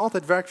 zal je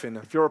altijd werk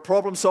vinden. If you're a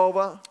problem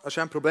solver, Als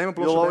jij een you'll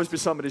probleemoplosser always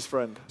bent, be somebody's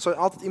friend. zal je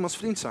altijd iemands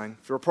vriend zijn.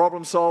 If you're a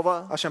problem solver,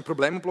 Als jij een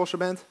probleemoplosser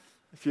bent,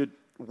 if you're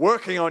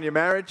working on your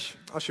marriage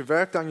als je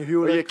werkt aan je or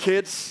your huwelijk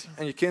kids,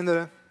 en je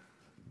kinderen,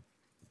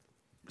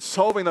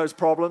 solving those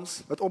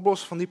problems, het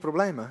oplossen van die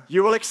problemen,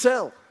 you will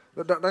excel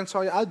dan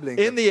zal je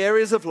uitblinken. in the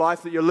areas of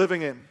life that you're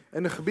living in.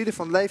 In de gebieden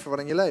van het leven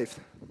waarin je leeft.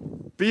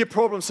 Be a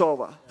problem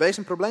solver. Wees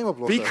een Be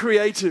probleemoplosser.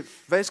 creative.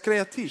 Wees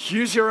creatief.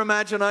 Use your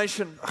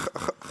imagination.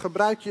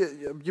 Gebruik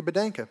je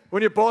bedenken.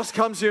 When your boss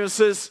comes to you and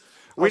says,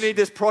 we Als- need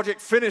this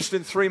project finished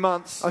in 3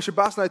 months, Als je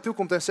baas naar je toe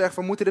komt en zegt,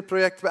 we moeten dit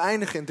project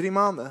beëindigen in 3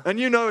 maanden. and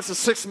you know it's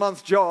a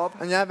 6-month job,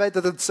 En jij weet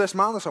dat het 6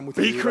 maanden zou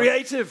moeten be duren.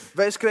 creative.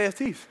 Wees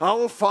creatief. I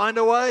will find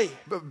a way.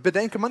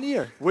 Bedenk een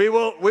manier. We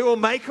will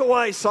make a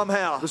way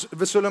somehow. Dus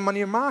we zullen een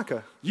manier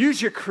maken. Use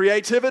your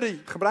creativity.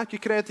 Gebruik je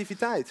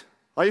creativiteit.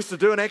 I used to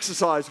do an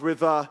exercise with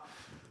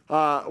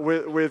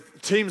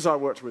teams I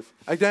worked with.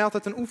 Ik deed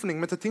altijd een oefening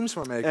met de teams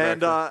waarmee ik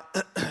And,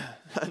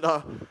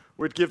 werkte.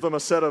 we'd give them a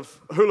set of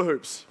hula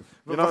hoops.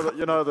 You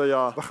know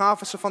the We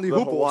gaven ze van die the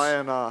hoepels.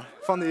 Hawaiian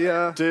Van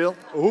die deal.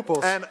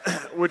 hoepels. And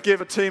we'd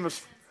give a team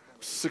of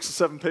 6 or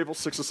 7 people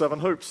 6 or 7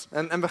 hoops.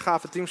 En we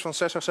gaven teams van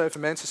 6 of 7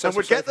 mensen 6 And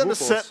of we'd get 7 them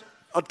to hoepels. set.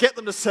 I'd get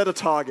them to set a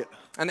target.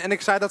 En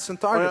ik zei dat ze een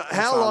target moesten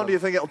How long halen. do you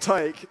think it'll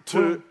take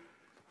to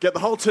get the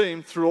whole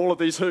team through all of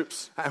these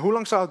hoops? Hoe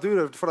lang zou het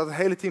duren voordat het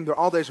hele team door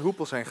al deze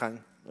hoepels heen ging?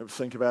 They would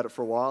think about it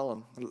for a while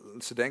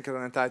and Ze denken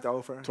er een tijd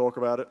over. talk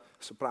about it.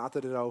 Ze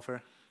praten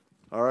erover.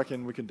 I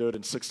reckon we can do it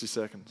in 60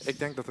 seconds. Ik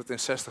denk dat we het in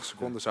 60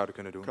 seconden zouden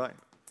kunnen doen. Okay,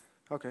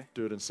 Oké,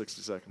 do it in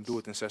 60 seconds. doe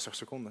het in 60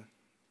 seconden.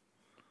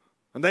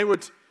 And they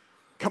would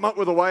come up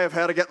with a way of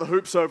how to get the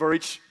hoops over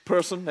each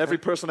person. Every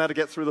person had to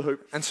get through the hoop.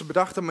 En ze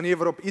bedachten een manier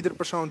waarop iedere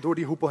persoon door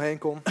die hoepel heen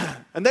kon.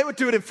 And they would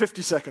do it in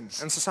 50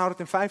 seconds. En ze zouden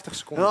het in 50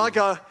 seconden And I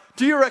doen. go,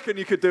 do you reckon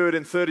you could do it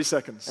in 30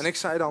 seconds? En ik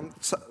zei dan,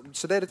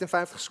 ze deden het in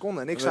 50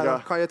 seconden. En ik En zei dan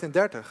dan, kan je het in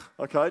 30?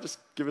 Okay, just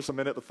give us a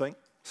minute to think.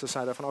 Ze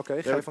zeiden van, oké,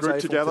 Yeah, geef ons group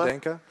even om te together.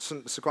 denken.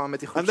 Ze kwamen met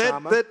die groep And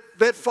samen.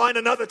 they'd find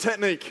another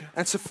technique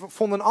En ze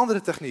vonden een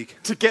andere techniek.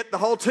 to get the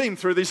whole team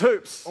through these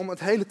hoops. Om het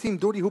hele team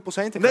door die hoepels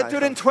heen te And they'd do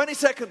it in krijgen.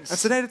 20 En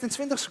seconds. ze deden het in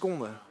 20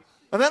 seconden.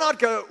 And then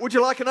I'd go, would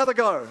you like another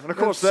go? And of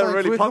course, Zei, they're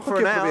wil je really het nog pumped een for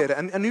keer an hour.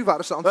 proberen? En nu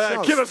waren ze Give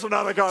enthousiast. us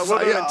another go. Ze We'll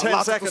do zeiden, it in ja, 10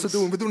 laat het ons seconds.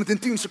 doen. We doen het in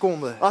 10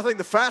 seconden. I think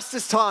the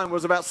fastest time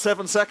was about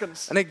 7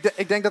 seconds. En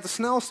ik denk dat de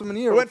snelste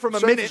manier We went from a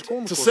 7 minute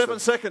seconden to kostte. 7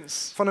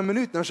 seconds. Van een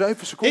minuut naar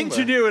 7 seconden.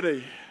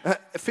 Ingenuity.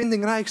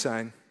 Vindingrijk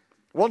zijn.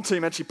 One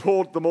team actually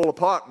pulled them all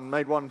apart and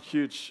made one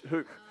huge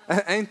hoop.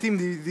 Eén team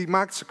die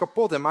maakte ze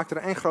kapot en maakte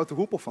er één grote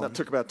hoepel van. That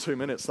took about 2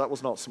 minutes. That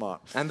was not smart.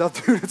 En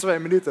dat duurde 2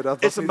 minuten. Dat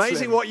was It's niet amazing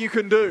slim. what you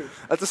can do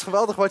Het is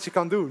geweldig wat je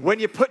kan doen. when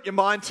you put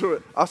your mind to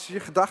it. Als je je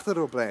gedachten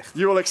erop legt,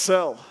 You will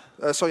excel.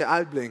 zal je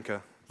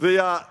uitblinken.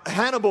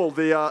 Hannibal,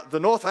 the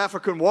North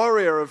African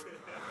warrior of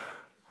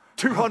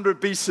 200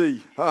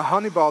 BC.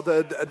 Hannibal,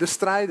 de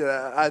strijder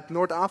uit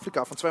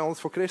Noord-Afrika van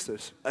 200 voor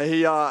Christus.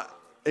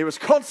 He was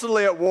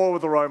constantly at war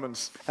with the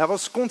Romans. Hij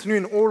was continu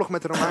in oorlog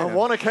met de On Romeinen.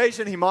 one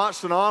occasion, he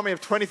marched an army of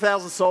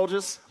 20,000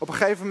 soldiers, Op een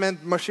gegeven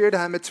moment marcheerde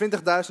hij met 20.000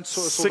 soldaten,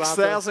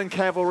 6,000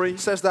 cavalry,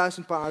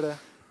 6.000 paarden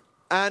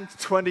and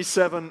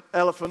 27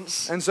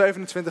 elephants en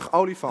 27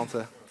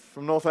 olifanten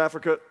from North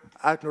Africa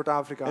uit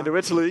Noord-Afrika into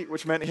Italy,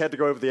 which meant he had to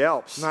go over the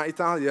Alps. naar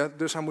Italië.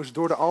 Dus hij moest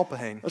door de Alpen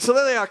heen. And so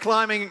there they are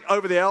climbing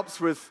over the Alps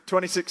with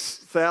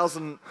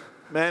 26,000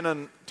 men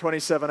and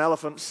 27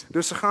 elephants.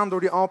 Dus ze gaan door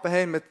die Alpen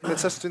heen met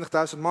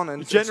 26.000 mannen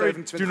en Generally,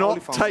 do 27 not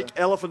olifanten. take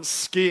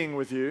elephants skiing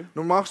with you.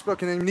 Normaal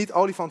gesproken neem je niet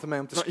olifanten mee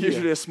om te Not usually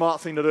skiën. a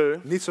smart thing to do.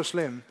 Niet zo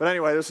slim. But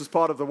anyway, this was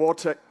part of the war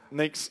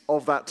techniques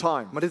of that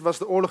time. Maar dit was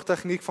de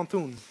oorlogtechniek van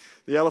toen.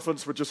 The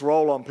elephants would just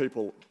roll on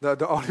people.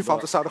 De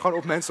olifanten zouden gewoon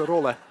op mensen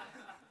rollen.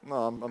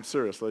 No, I'm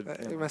serious.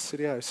 Ik ben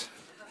serieus.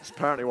 It's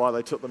apparently why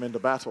they took them into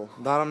battle.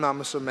 Daarom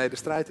namen ze mee de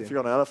strijd If in. you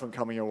got an elephant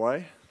coming your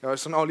way. Ja,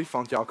 als een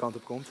olifant jouw kant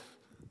op komt.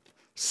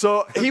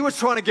 So he was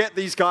trying to get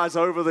these guys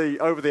over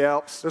the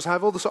Alps. Dus hij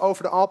wilde ze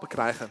over de Alpen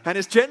krijgen. And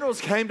his generals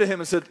came to him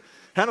and said,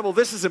 Hannibal,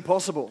 this is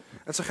impossible.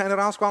 En zijn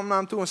generaals kwamen naar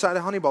hem toe en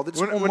zeiden, Hannibal, dit is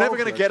We're never going to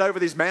onmogelijk. get over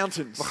these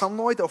mountains. We gaan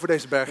nooit over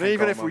deze berg And heen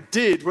even if we komen.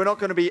 did, we're not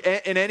going to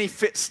be in any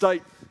fit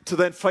state to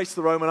then face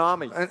the Roman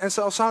army. En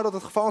zelfs zou dat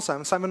het geval zijn,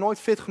 want zijn we nooit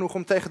fit genoeg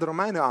om tegen de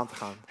Romeinen aan te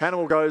gaan.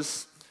 Hannibal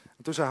goes,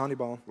 En toen zei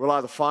Hannibal, we'll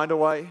either find a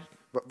way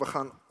we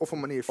gaan of een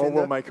manier or we'll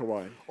vinden make a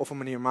way. of een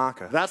manier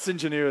maken. That's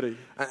ingenuity.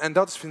 En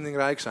dat is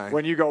vindingrijk zijn.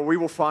 When you go, we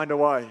will find a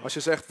way. Als je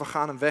zegt, we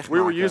gaan een weg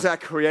We will use maken. our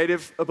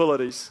creative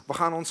abilities We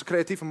gaan onze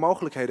creatieve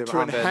mogelijkheden to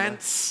aanwenden.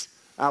 enhance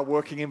our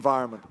working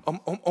environment.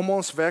 Om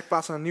onze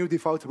werkplaats naar een nieuw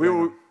niveau te We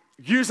will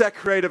brengen. use our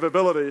creative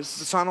abilities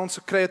We gaan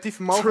onze creatieve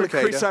to increase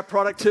mogelijkheden our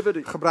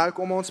productivity.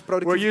 gebruiken om onze We'll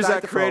use our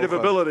productiviteit te creative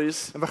verhogen.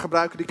 abilities En we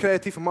gebruiken die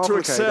creatieve to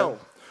excel.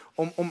 mogelijkheden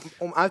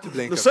om uit te The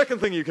blinken.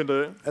 second thing you can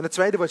do En het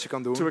tweede wat je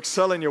kan to doen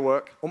excel in your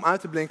work om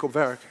uit te blinken op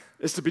werk,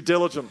 is to be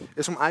diligent.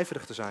 is om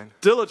ijverig te zijn.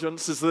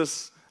 Diligence is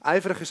this.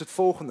 Ijverig is het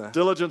volgende.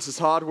 Diligence is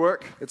hard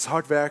work. Het is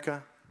hard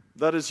werken.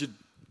 That is,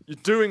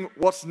 you're doing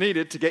what's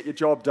needed to get your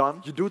job done.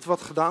 Je doet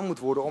wat gedaan moet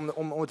worden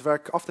om het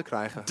werk af te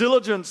krijgen.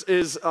 Diligence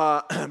is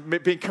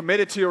being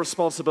committed to your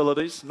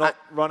responsibilities, not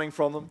running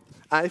from them.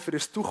 Ijver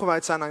is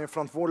toegewijd zijn aan je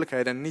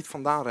verantwoordelijkheden en niet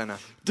vandaan rennen.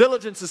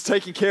 Diligence is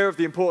taking care of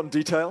the important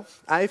detail.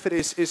 Ijver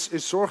is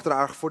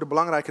zorgdragen voor de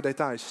belangrijke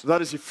details. That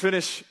is, you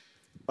finish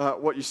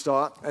what you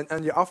start.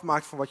 En je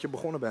afmaakt van wat je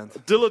begonnen bent.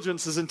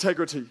 Diligence is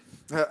integrity.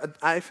 Het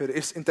ijver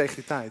is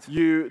integriteit.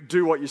 You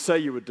do what you say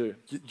you would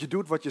do. Je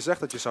doet wat je zegt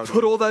dat je zou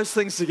Put doen. all those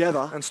things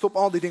together En stop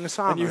al die dingen and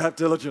you samen. have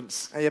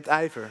diligence. En je hebt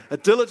ijver. A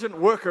diligent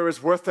worker is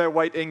worth their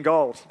weight in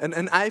gold. En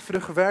een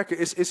ijverige werker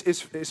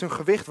is een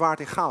gewicht waard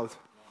in goud.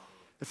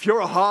 If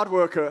you're a hard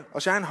worker,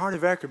 Als jij een harde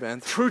werker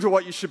bent true to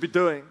what you should be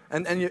doing,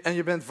 en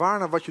je bent waar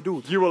naar wat je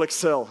doet, you will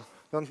excel.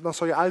 dan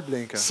zal je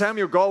uitblinken.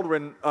 Samuel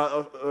Goldwyn,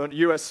 a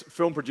US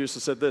film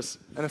producer, said this.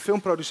 En een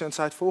filmproducent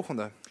zei het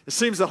volgende. It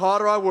seems the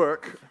harder I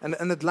work,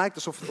 En het lijkt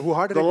alsof hoe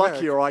harder the ik werk,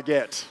 luckier I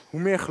get. hoe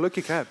meer geluk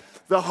ik heb.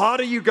 The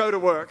harder you go to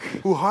work,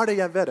 Hoe harder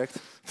jij werkt,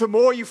 the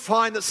more you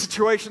find that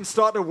situations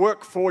start to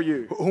work for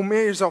you. hoe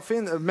meer je zal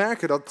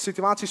merken dat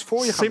situaties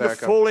voor je gaan Seem to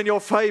werken. fall in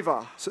your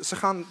favor. Ze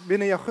gaan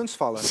binnen jouw gunst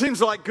vallen. Seems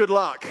like good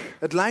luck.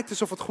 Het lijkt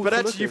alsof het goed But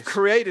geluk actually, you've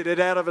is. created it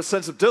out of a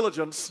sense of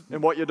diligence in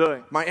what you're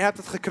doing. Maar je hebt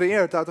het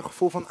gecreëerd uit een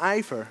gevoel van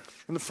ijver.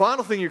 And the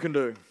final thing you can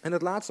do En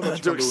het laatste wat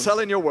je to kan doen excel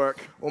in your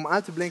work om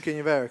uit te blinken in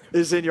je werk,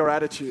 is in your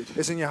attitude.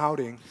 is in je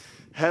houding.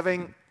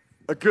 Having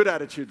a good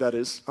attitude, that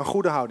is. Een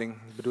goede houding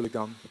bedoel ik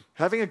dan.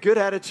 Having a good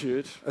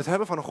attitude Het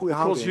hebben van een goede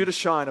causes you houding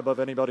to shine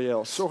above anybody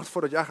else. zorgt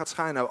ervoor dat jij gaat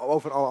schijnen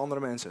over alle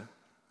andere mensen.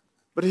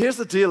 But here's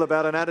the deal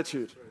about an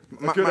attitude.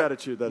 A good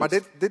attitude, maar that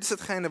is. dit is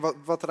hetgene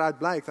wat eruit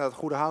blijkt uit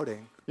goede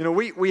houding. You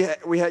know,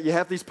 you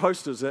have these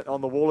posters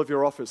on the wall of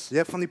your office. Je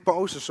hebt van die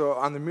posters zo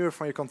aan de muur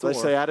van je They kantoor.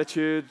 say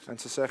attitude En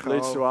ze zeggen,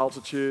 leads to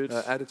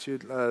altitude.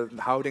 attitude,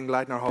 houding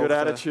leidt naar Good hoogte.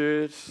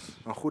 attitude,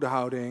 Een goede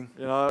houding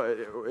you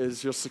know,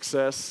 is your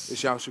success.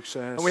 is jouw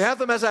succes. And we have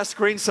them as our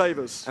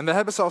screensavers. En we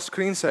hebben ze als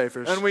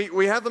screensavers. And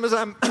we have them as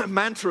our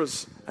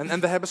mantras. En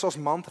we hebben ze als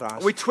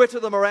mantra's. We Twitter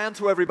them around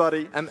to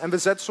everybody. En we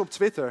zetten ze op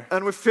Twitter.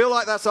 And we feel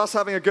like that's us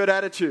having a good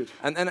attitude.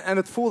 En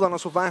het voelt dan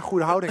alsof wij een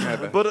goede houding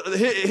hebben. But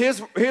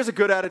here's a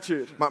good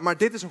attitude. Maar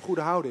dit is een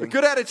goede A houding.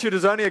 good attitude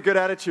is only a good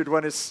attitude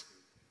when it's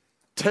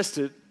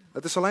tested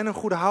Het is alleen een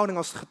goede houding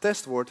als het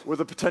getest wordt. with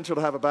the potential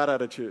to have a bad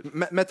attitude.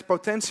 Met de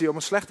potentie om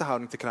een slechte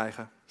houding te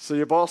krijgen. So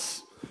your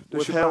boss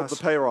Dus je withheld baas.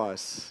 the pay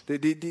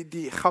rise.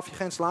 Die gaf je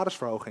geen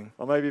salarisverhoging.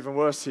 Or maybe even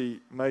worse, he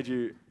made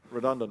you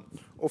redundant.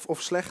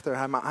 Of slechter,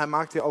 hij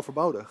maakte je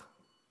overbodig.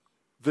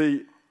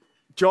 The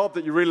job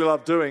that you really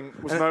love doing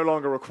was no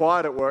longer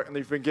required at work, and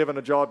you've been given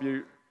a job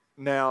you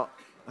now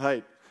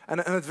hate. En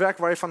het werk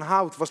waar je van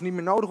houdt was niet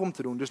meer nodig om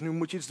te doen. Dus nu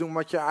moet je iets doen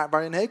waar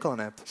je een hekel aan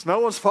hebt. It's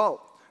no one's fault.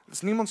 Het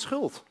is niemands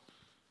schuld.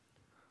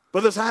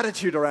 But there's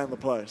attitude around the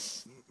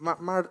place.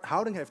 Maar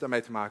houding heeft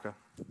daarmee te maken.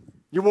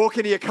 You walk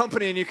into your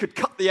company and you could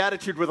cut the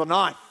attitude with a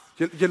knife.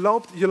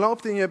 Je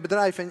loopt in je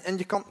bedrijf en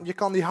je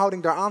kan die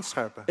houding daar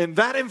aanscherpen. In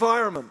that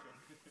environment,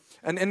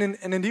 En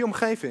in die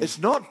omgeving it's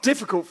not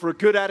difficult for a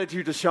good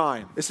attitude to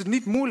shine. is het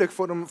niet moeilijk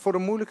voor de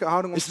moeilijke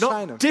houding om It's te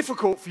schijnen. not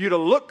difficult for you to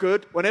look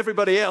good when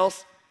everybody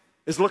else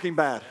is looking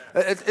bad.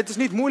 Het is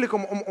niet moeilijk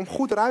om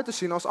goed eruit te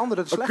zien als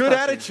anderen het A slecht good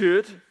uitzien.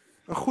 attitude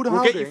Een goede will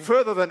get you houding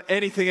further than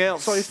anything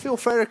zal je else. veel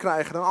verder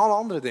krijgen dan alle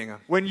andere dingen.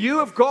 When you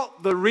have got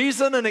the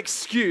reason and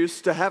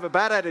excuse to have a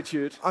bad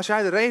attitude, Als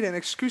jij de reden en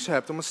excuus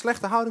hebt om een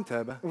slechte houding te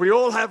hebben, we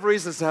all have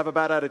reasons to have a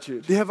bad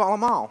attitude. die hebben we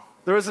allemaal.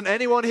 There isn't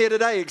anyone here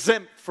today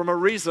exempt from a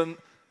reason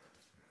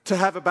to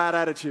have a bad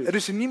attitude. Er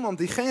is er niemand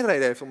die geen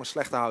reden heeft om een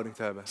slechte houding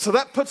te hebben. So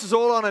that puts us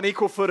all on an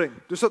equal footing.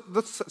 Dus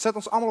dat zet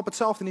ons allemaal op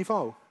hetzelfde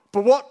niveau.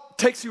 But what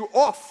takes you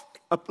off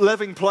a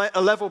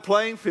level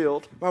playing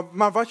field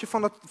Maar wat je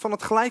van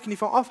het gelijke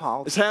niveau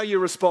afhaalt, is how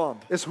you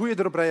respond. is hoe je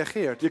erop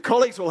reageert. Your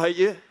colleagues will hate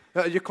you.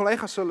 Ja, je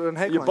collega's zullen een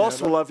hekel Your aan je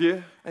boss will hebben.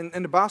 love you.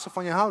 En de baas zal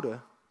van je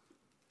houden.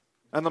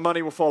 And the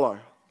money will follow.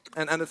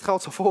 En het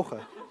geld zal volgen.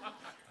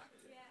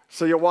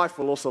 So your wife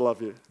will also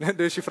love you.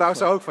 Dus je vrouw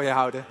zal ook van je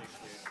houden.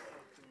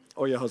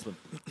 Or your husband.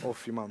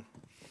 Of je man.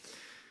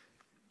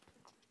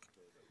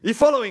 You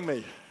following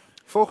me?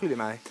 Volgen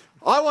jullie mij?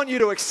 I want you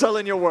to excel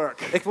in your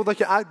work. Ik wil dat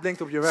je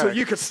uitblinkt op je So werk.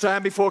 you could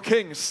stand before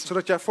kings.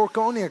 Zodat jij voor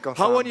koningen kan I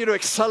want staan. you to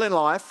excel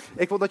in life.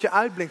 Ik wil dat je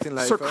uitblinkt in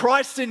So leven.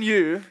 Christ in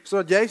you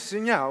Zodat Jezus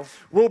in jou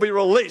will be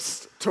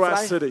released to our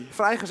city.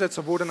 vrijgezet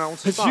zal worden naar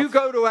onze As you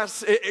stad.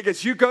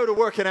 go to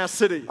work in our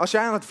city. Als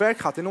jij aan het werk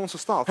gaat in onze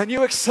stad. And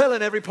you excel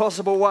in every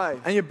possible way.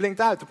 En je blinkt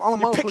uit op alle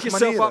You pick mogelijke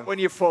yourself up manieren. when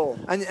you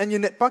fall. En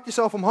je pakt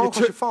jezelf omhoog als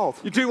je valt.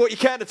 You do what you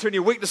can to turn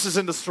your weaknesses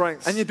into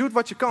strengths. En je doet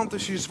wat je kan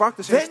tussen je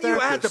zwaktes en je Then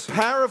you add the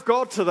sterktes. power of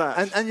God to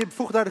that. En je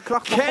voegt daar de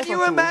kracht van Can God you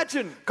aan toe.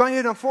 imagine Kan je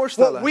je dan what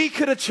voorstellen we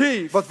could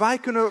achieve wat wij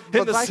kunnen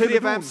the city of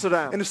doen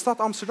Amsterdam? in de stad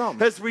Amsterdam?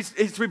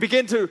 as we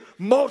begin to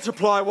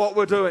multiply what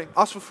we're doing?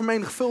 Als we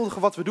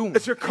vermenigvuldigen wat we doen.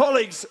 As your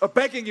colleagues are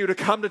begging you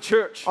to come to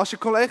church. Als je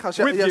collega's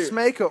With je you.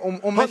 smeken om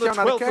On met the jou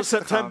naar de 12th kerk of te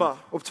September. gaan.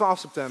 Op 12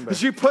 september. As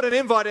you put an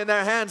invite in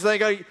their hands, they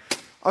go,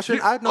 Als je een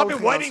I've been uitnodiging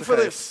aan waiting ze for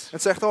geeft. this. En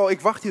zegt, oh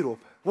ik wacht hierop.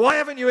 why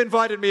haven't you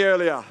invited me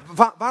earlier?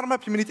 Waarom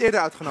heb je me niet eerder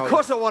Of uitgenodigd?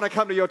 course I want to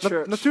come to your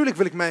church. Natuurlijk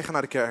wil ik meegaan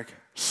naar de kerk.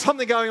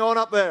 Something going on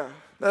up there.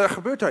 Er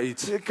gebeurt daar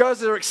iets. The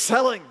guys are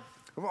excelling.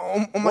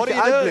 Omdat What je do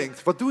you do?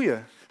 uitblinkt. Wat doe je?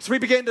 So we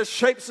begin to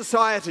shape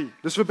society.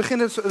 Dus we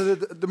beginnen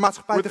de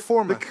maatschappij te With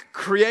vormen. the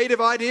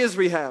creative ideas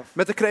we have.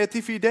 Met de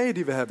creatieve ideeën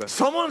die we hebben.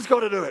 Someone's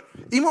got to do it.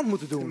 Iemand moet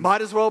het doen.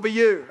 Might as well be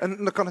you. En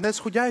dan kan het net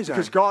zo goed jij zijn.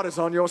 Because God is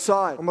on your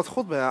side. Omdat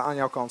God aan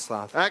jouw kant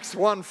staat. Acts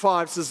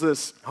 1:5 says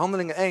this.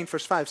 Handelingen 1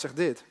 vers 5 zegt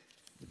dit.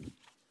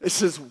 It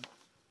says,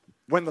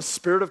 when the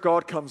Spirit of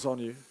God comes on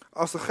you,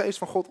 Als de geest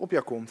van God op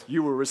jou komt,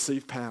 you will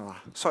receive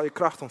power. zal je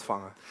kracht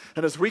ontvangen.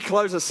 And as we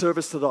close our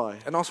service today,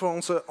 En als we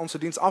onze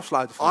dienst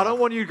afsluiten I don't vandaag,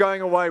 want you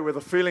going away with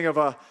a feeling of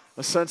a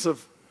sense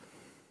of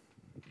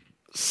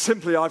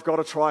simply I've got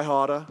to try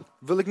harder.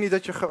 wil ik niet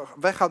dat je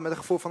weggaat met het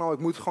gevoel van, oh ik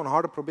moet gewoon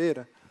harder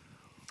proberen.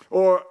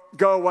 Or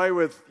go away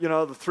with,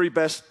 the 3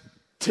 best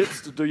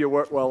tips to do your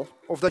work well.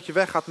 Of dat je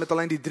weggaat met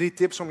alleen die 3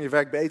 tips om je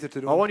werk beter te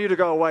I doen. want you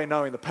to go away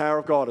knowing the power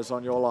of God is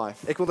on your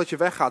life. Ik wil dat je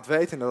weggaat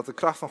weten dat de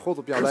kracht van God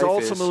op jouw Because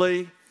leven is.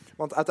 ultimately,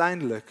 Want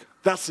uiteindelijk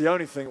that's the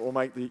only thing that will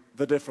make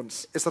the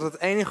difference is dat het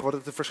enige wat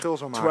het verschil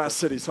zal to our maken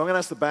city. So I'm going to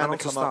ask the aan band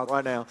to onze come up stad.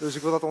 right now. Dus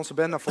ik wil dat onze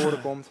band naar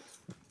voren komt.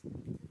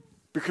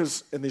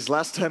 Because in these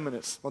last 10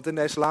 minutes, Want in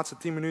deze laatste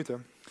 10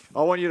 minuten I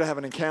want you to have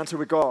an encounter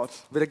with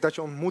God. wil ik dat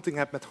je ontmoeting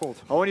hebt met God.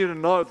 I want you to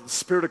know that the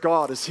Spirit of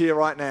God is here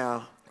right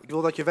now Ik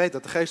wil dat je weet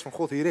dat de geest van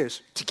God hier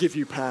is to give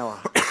you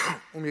power.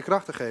 om je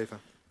kracht te geven.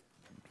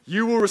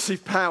 You will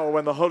receive power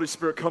when the Holy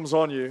Spirit comes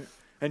on you,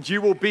 and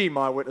you will be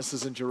my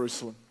witnesses in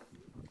Jerusalem.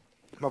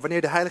 Maar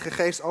wanneer de Heilige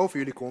Geest over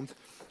jullie komt,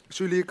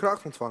 zullen jullie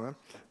kracht ontvangen.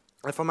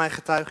 En van mijn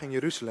getuigen in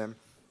Jeruzalem.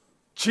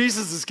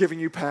 Jesus is giving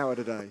you power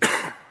today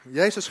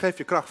Jezus geeft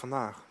je kracht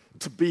vandaag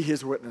to be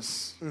his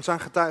witness. om zijn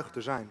getuige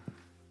te zijn.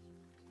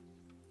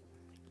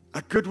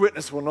 A good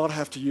witness will not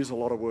have to use a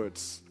lot of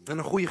words. En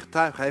een goede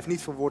getuige heeft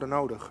niet veel woorden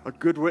nodig. A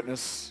good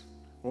witness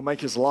will make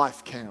his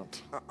life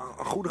count.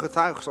 Een goede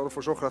getuige zal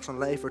ervoor zorgen dat zijn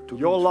leven ertoe doet.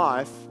 Your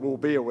life will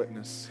be a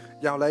witness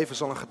Jouw leven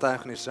zal een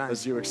getuigenis zijn.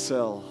 as you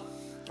excel.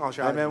 Als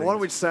je Amen. Why don't we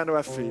uitblinkt. stand to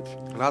our feet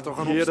Laten we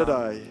gaan here opstaan.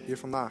 today? Hier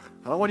vandaag.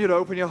 And I want you to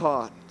open your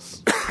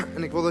hearts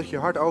En ik wil dat je je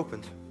hart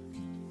opent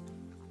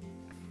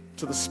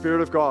to the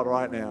Spirit of God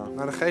right now.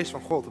 naar de geest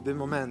van God op dit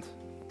moment.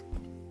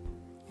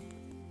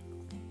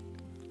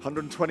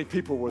 120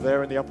 people were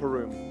there in the upper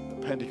room at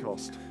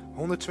Pentecost.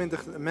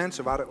 120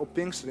 mensen waren op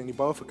Pinkster in die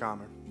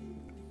bovenkamer.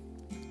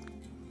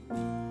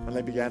 And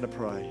they began to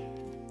pray.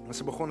 En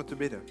ze begonnen te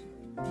bidden.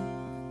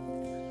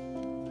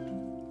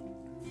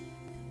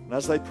 And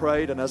as they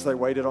prayed and as they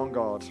waited on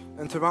God,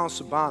 En terwijl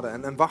ze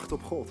baden en wachten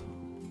op God,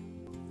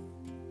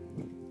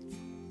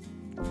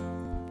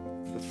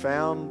 they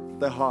found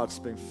their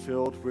hearts being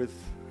filled with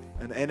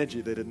an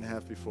energy they didn't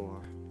have before.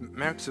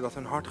 merkten ze dat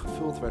hun hart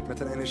gevuld werd met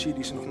een energie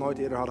die ze nog nooit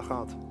eerder hadden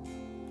gehad.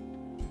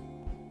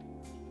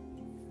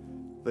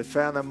 They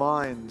found their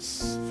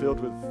minds filled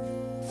with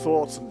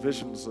thoughts and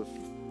visions of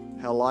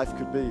how life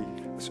could be.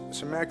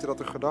 Ze merkten dat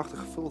hun gedachten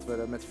gevuld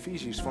werden met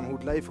visies van hoe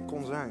het leven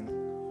kon zijn.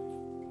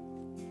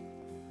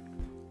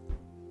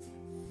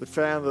 They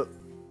found that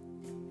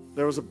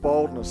there was a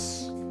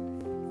boldness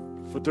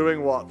for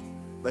doing what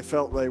they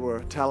felt they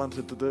were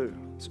talented to do.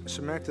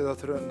 Ze merkten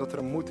dat er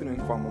een moed in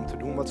hun kwam om te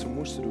doen wat ze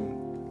moesten doen.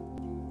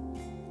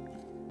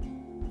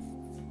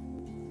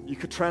 You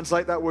could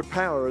translate that word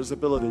power as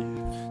ability.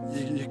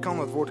 Je kan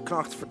het woord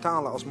kracht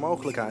vertalen als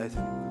mogelijkheid.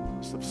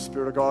 As the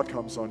Spirit of God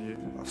comes on you,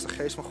 Als de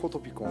geest van God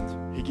op je komt,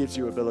 He gives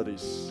you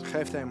abilities.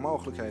 geeft hij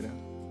mogelijkheden.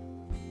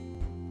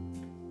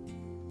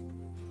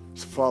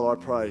 So Father,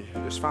 I pray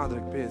Dus Vader,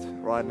 ik bid,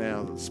 right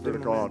now that the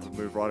Spirit of God would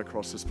move right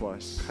across this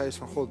place. geest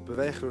van God,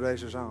 beweeg door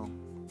deze zaal.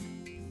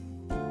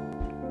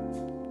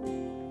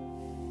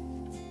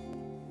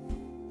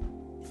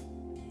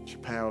 Let your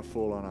power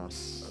fall on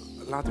us.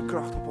 Laat uw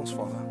kracht op ons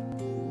vallen.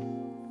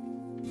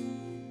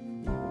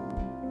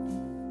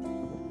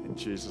 In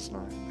Jesus'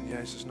 name. In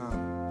Jezus'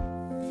 naam.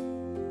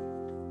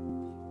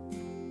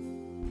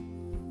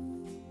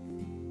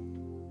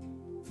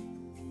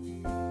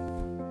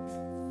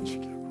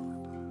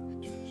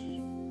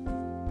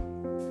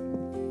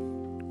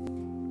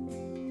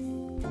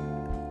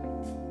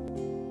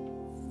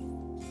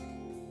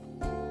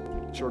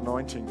 your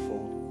anointing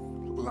fall.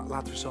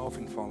 Laat uw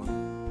zalving vallen.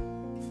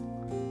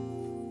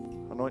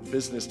 Anoint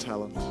business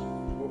talent.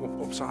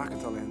 Op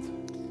zakentalent.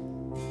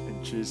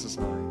 In Jesus'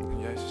 name. In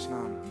Jezus'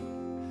 naam.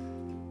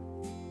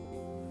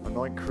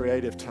 Anoint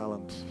creative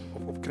talent.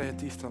 Op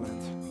creatief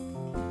talent.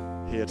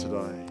 Here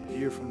today.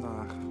 Hier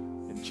vandaag.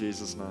 In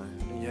Jesus' name.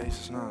 In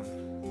Jezus' naam.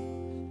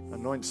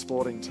 Anoint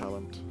sporting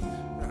talent.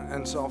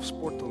 En zelfs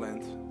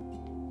sporttalent.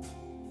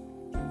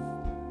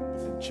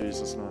 In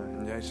Jesus' name.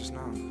 In Jezus'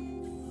 naam.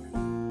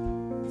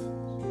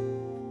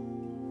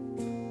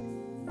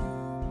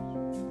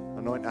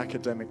 Anoint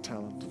academic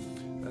talent.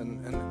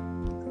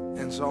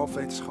 En zelf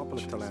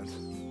wetenschappelijk talent.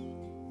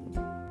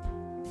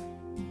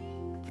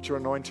 Put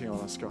your anointing on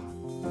us, God.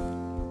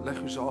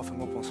 Leg uw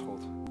zalving op ons,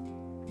 God.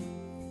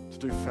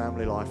 To do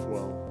family life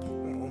well.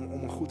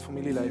 Om een goed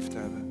familieleven te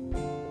hebben.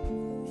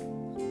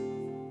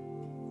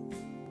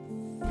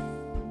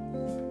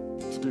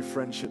 To do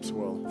friendships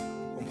well.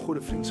 Om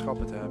goede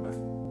vriendschappen te hebben.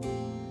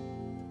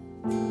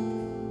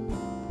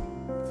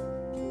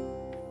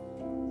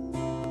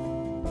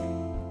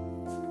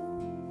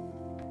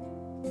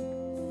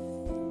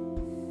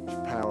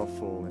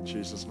 Powerful in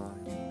Jesus' name.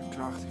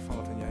 Krachtig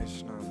valt in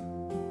Jezus' naam.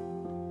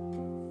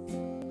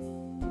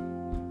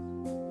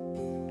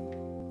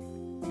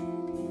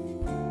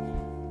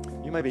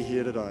 You may be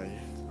here today.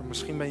 Maar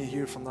misschien ben je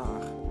hier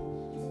vandaag.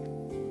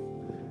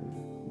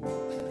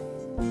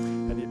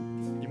 And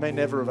you may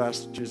never have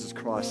asked Jesus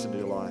Christ into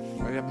your life.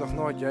 Maar je hebt nog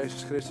nooit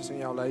Jezus Christus in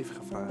jouw leven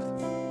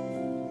gevraagd.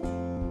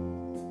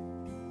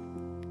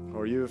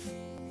 Or you have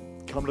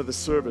come to the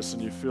service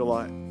and you feel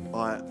like,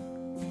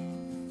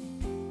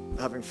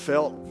 having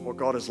felt what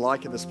God is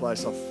like in this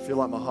place, I feel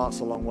like my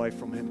heart's a long way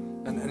from Him.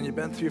 En je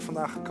bent hier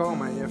vandaag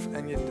gekomen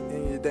en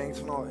je denkt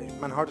van, oh,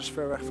 mijn hart is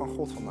ver weg van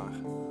God vandaag.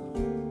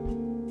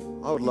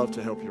 I would love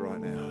to help you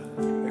right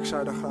now. Ik zou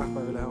je daar graag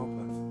bij willen helpen.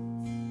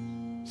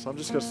 So I'm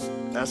just going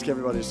to ask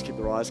everybody just to keep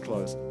their eyes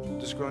closed.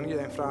 Dus ik wil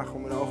iedereen vragen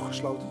om hun ogen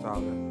gesloten te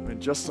houden. In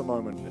just a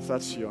moment, if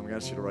that's you, I'm going to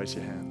ask you to raise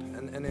your hand.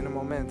 En in een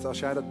moment, als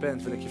jij dat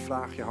bent, wil ik je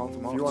vragen je hand If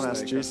omhoog you want te to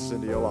ask steken. Jesus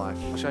into your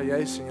life, Als jij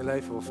Jezus in je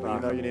leven wil you know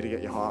vragen. you need to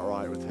get your heart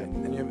right with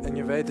Him. En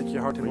je weet dat je je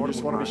hart in But you orde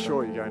just moet want to be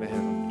maken. sure you're going to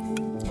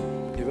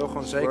heaven. Je wil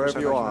gewoon zeker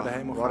Wherever zijn you dat je naar are, de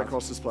hemel right gaat.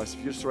 across this place, if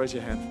you just raise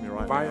your hand for me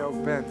right Waar je now.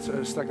 ook bent,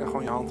 stek dan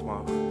gewoon je hand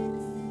omhoog.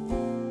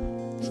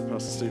 So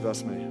Pastor Steve,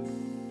 that's me.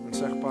 En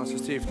zeg, Pastor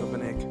Steve, dat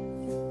ben ik.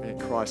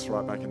 And Christ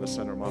right back in the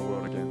center of my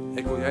world again.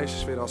 Ik wil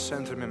Jezus weer als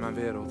centrum in mijn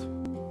wereld.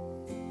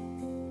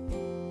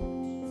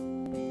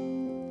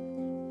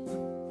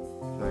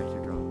 Thank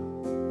you, God.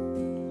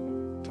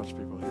 Touch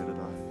people here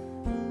today.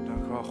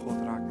 Dank u wel, God,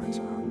 raak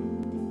mensen aan.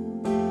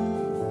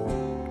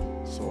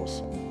 It's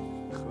awesome.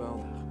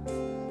 Geweldig.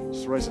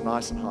 Just raise it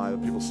nice and high. The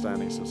people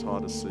standing, so it's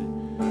hard to see.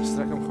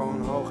 Strek hem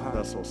gewoon hoog uit.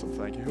 That's awesome.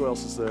 Thank you. Who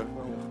else is there?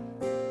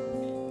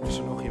 Is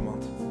er nog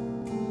iemand?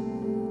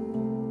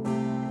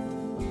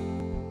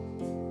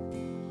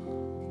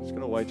 Just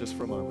going to wait just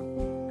for a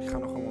moment. Ik ga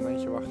nog een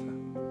momentje wachten.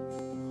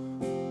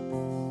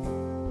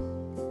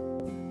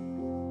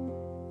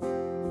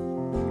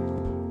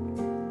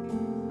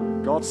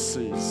 God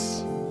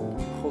sees.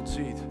 God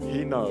ziet.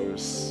 He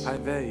knows Hij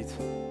weet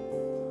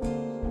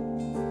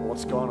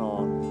what's gone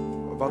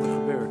on, wat er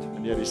gebeurt.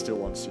 and yet He still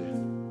wants you.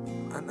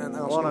 En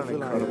What alsnog an wil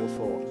hij. incredible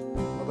thought.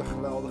 Wat een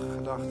geweldige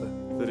gedachte.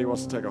 That He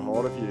wants to take a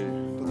hold of you.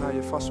 Dat hij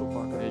je vast wil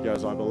pakken. And He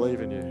goes, I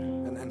believe in you.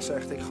 En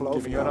zegt, ik geloof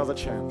in Giving you jou.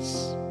 another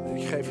chance.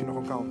 Ik geef je nog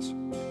een kans.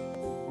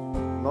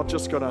 I'm not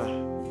just going to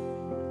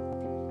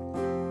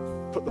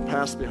put the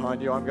past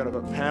behind you. I'm going to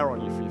put power on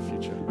you for your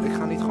future. Ik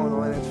ga niet gewoon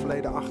alleen het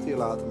verleden achter je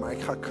laten, maar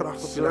ik ga kracht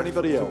op Is je there leggen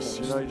voor de anybody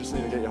else? You toekomst. know you just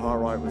need to get your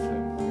heart right with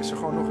Him. Is er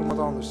gewoon nog iemand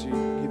anders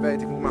die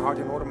weet, ik moet mijn hart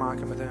in orde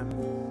maken met hem.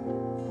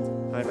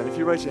 Hey man, if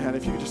you raise your hand,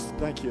 if you could just,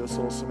 thank you, that's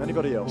awesome.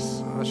 Anybody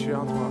else? Als je je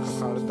hand mag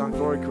gaan houden, dank je.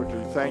 Very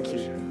quickly, thank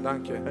you.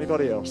 Dank je.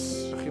 Anybody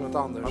else? Nog iemand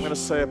I'm anders? going to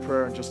say a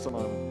prayer in just a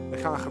moment. Ik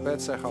ga een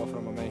gebed zeggen over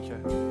een momentje.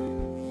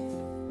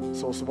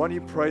 It's awesome. Why don't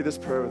you pray this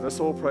prayer with us? Let's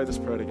all pray this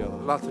prayer together.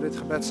 Laten we dit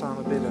gebed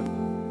samen bidden.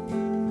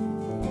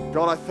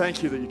 God, I thank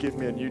you that you give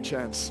me a new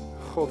chance.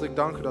 God, ik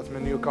dank u dat u me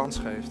een nieuwe kans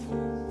geeft.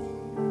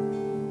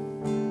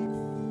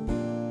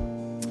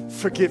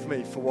 Forgive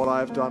me for what I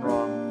have done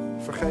wrong.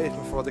 Vergeef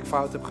me voor wat ik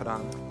fout heb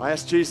gedaan. I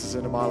ask Jesus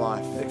into my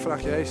life. Ik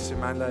vraag Jezus in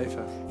mijn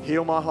leven.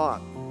 Heal my heart.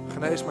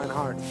 Genees mijn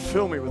hart.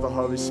 Fill me with the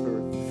Holy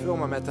Spirit. Vul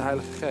me met de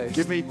Heilige Geest.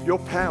 Give me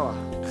your power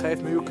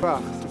Geef me uw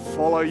kracht to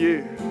follow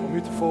you. om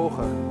u te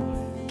volgen.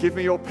 Give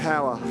me your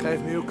power Geef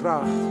me uw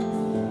kracht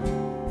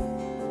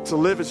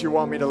to live as you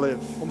want me to live.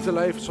 om te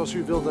leven zoals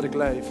u wilt dat ik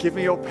leef. Give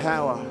me your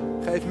power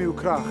Geef me uw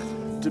kracht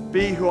to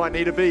be who I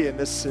need to be in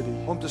this city.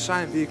 om te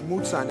zijn wie ik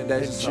moet zijn in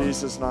deze In stad.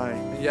 Jesus' name.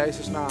 In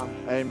Jezus' naam.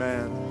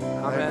 Amen.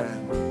 Amen.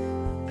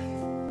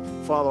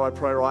 Father, I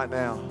pray right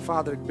now.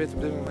 Vader, ik bid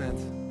op dit moment.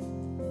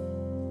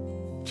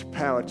 Let your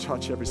power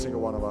touch every single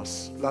one of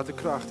us. Laat de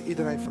kracht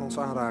iedereen van ons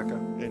aanraken.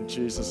 In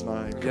Jesus'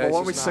 name. Come on, Jezus' why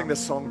don't we naam. sing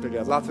this song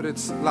together? Laten we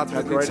dit How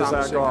lied great is samen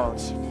our zingen.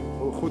 God.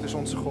 Hoe goed is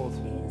onze God.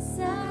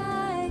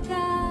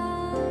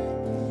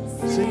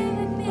 Sing.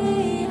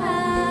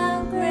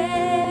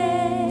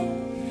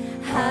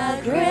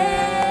 How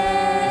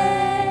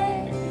great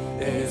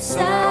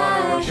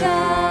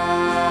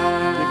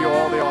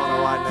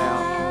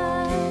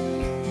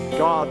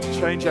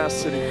Change our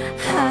city.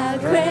 How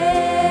great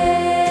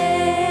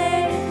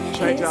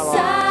Change is our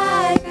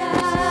our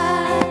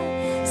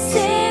God.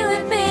 Sing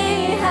with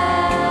me,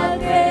 how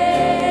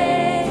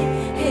great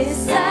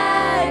is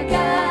our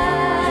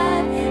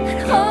God.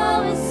 And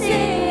oh, and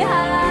see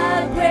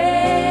how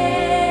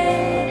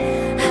great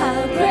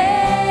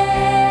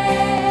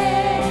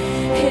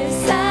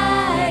is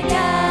our God.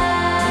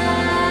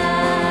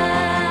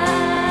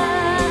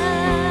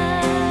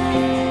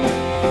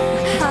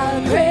 How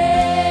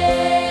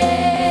great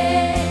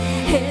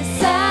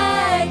is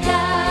our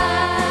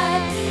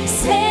God.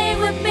 Sing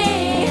with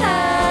me,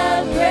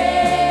 how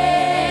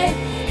great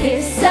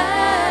is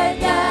our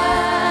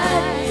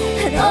God.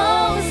 And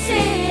oh,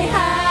 see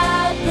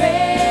how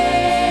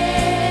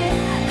great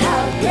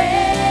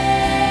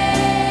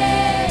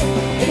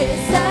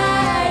is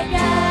our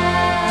God.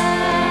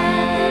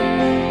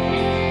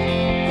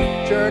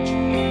 Church,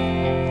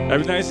 Heb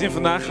je het naar je zin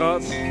vandaag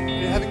gehad?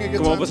 we're having a good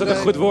Kom time op, was dat een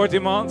today. goed woord,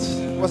 iemand?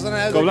 Was that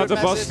a Kom, good laten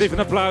we Pastor message? Steve een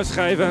applaus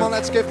Come on, geven.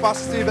 let's give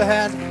Pastor Steve a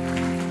hand.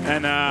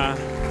 En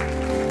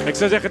ik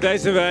zou zeggen,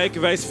 deze week,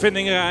 wees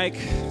vindingrijk.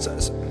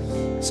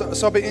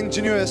 So be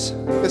ingenuous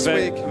this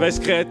week. Wees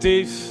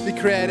creatief. Be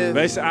creative.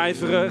 Wees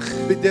ijverig.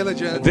 Be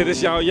diligent. Dit is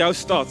jouw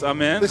stad,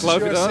 amen. This is Geloof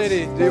je your dat?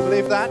 city. Do you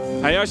believe that?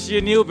 Hey, als je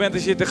hier nieuw bent,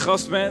 als je te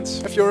gast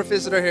bent, If you're a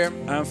visitor here,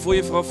 voel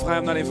je vooral vrij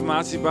om naar de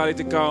informatiebalie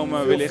te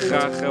komen. We willen je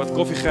graag wat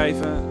koffie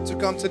geven to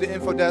come to the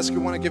info desk,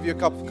 we want to give you a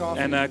cup of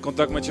coffee. en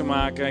contact met je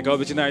maken. Ik hoop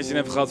dat je naar je zin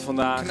hebt gehad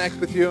vandaag. Connect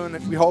with you,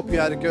 and we hope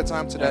you had a good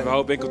time today. En we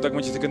hopen in contact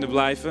met je te kunnen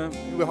blijven.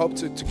 We hope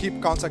to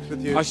keep contact with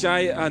you. Als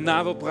jij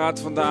na wil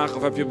praten vandaag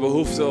of heb je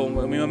behoefte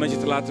om iemand met je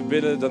te laten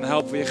bidden, dan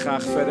helpen we je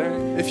graag verder.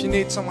 If you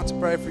need someone to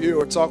pray for you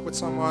or talk with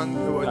someone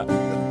who would,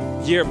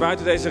 Hier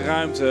buiten deze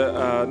ruimte,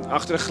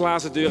 achter de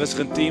glazen deur is er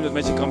een team dat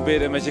met je kan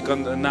bidden, met je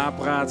kan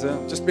napraten.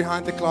 just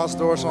behind the glass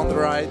doors on the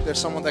right, there's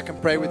someone that can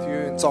pray with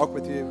you and talk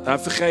with you.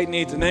 Vergeet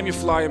niet, neem je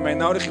flyer mee,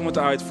 nodig iemand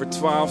uit voor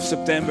 12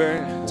 september.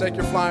 Take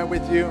your flyer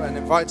with you and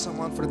invite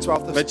someone for the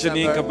 12th of Met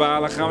Janine September.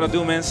 Kabala gaan we dat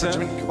doen, mensen.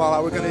 Janine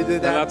Kabbalah, we're going to do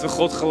En that. laten we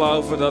God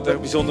geloven dat er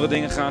bijzondere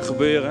dingen gaan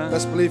gebeuren.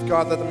 Let's believe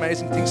God that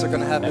amazing things are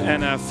going to happen.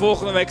 En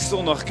volgende week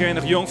zondag ken je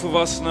nog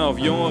jongvolwassenen of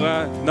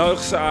jongeren.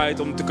 Nodig ze uit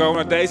om te komen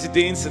naar deze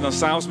dienst en dan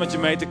s'avonds met je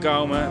mee te komen.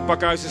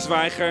 Pakhuis de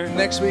Zwijger.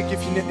 Next week,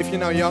 if you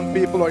know young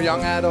people or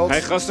young adults,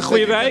 Hey gasten,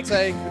 goede that you week. can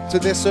take to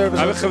this service.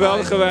 Hebben een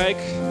geweldige week.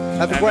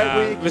 Have a En great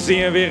week. we zien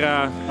je weer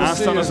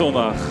aanstaande you.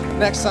 zondag.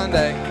 Next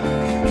Sunday.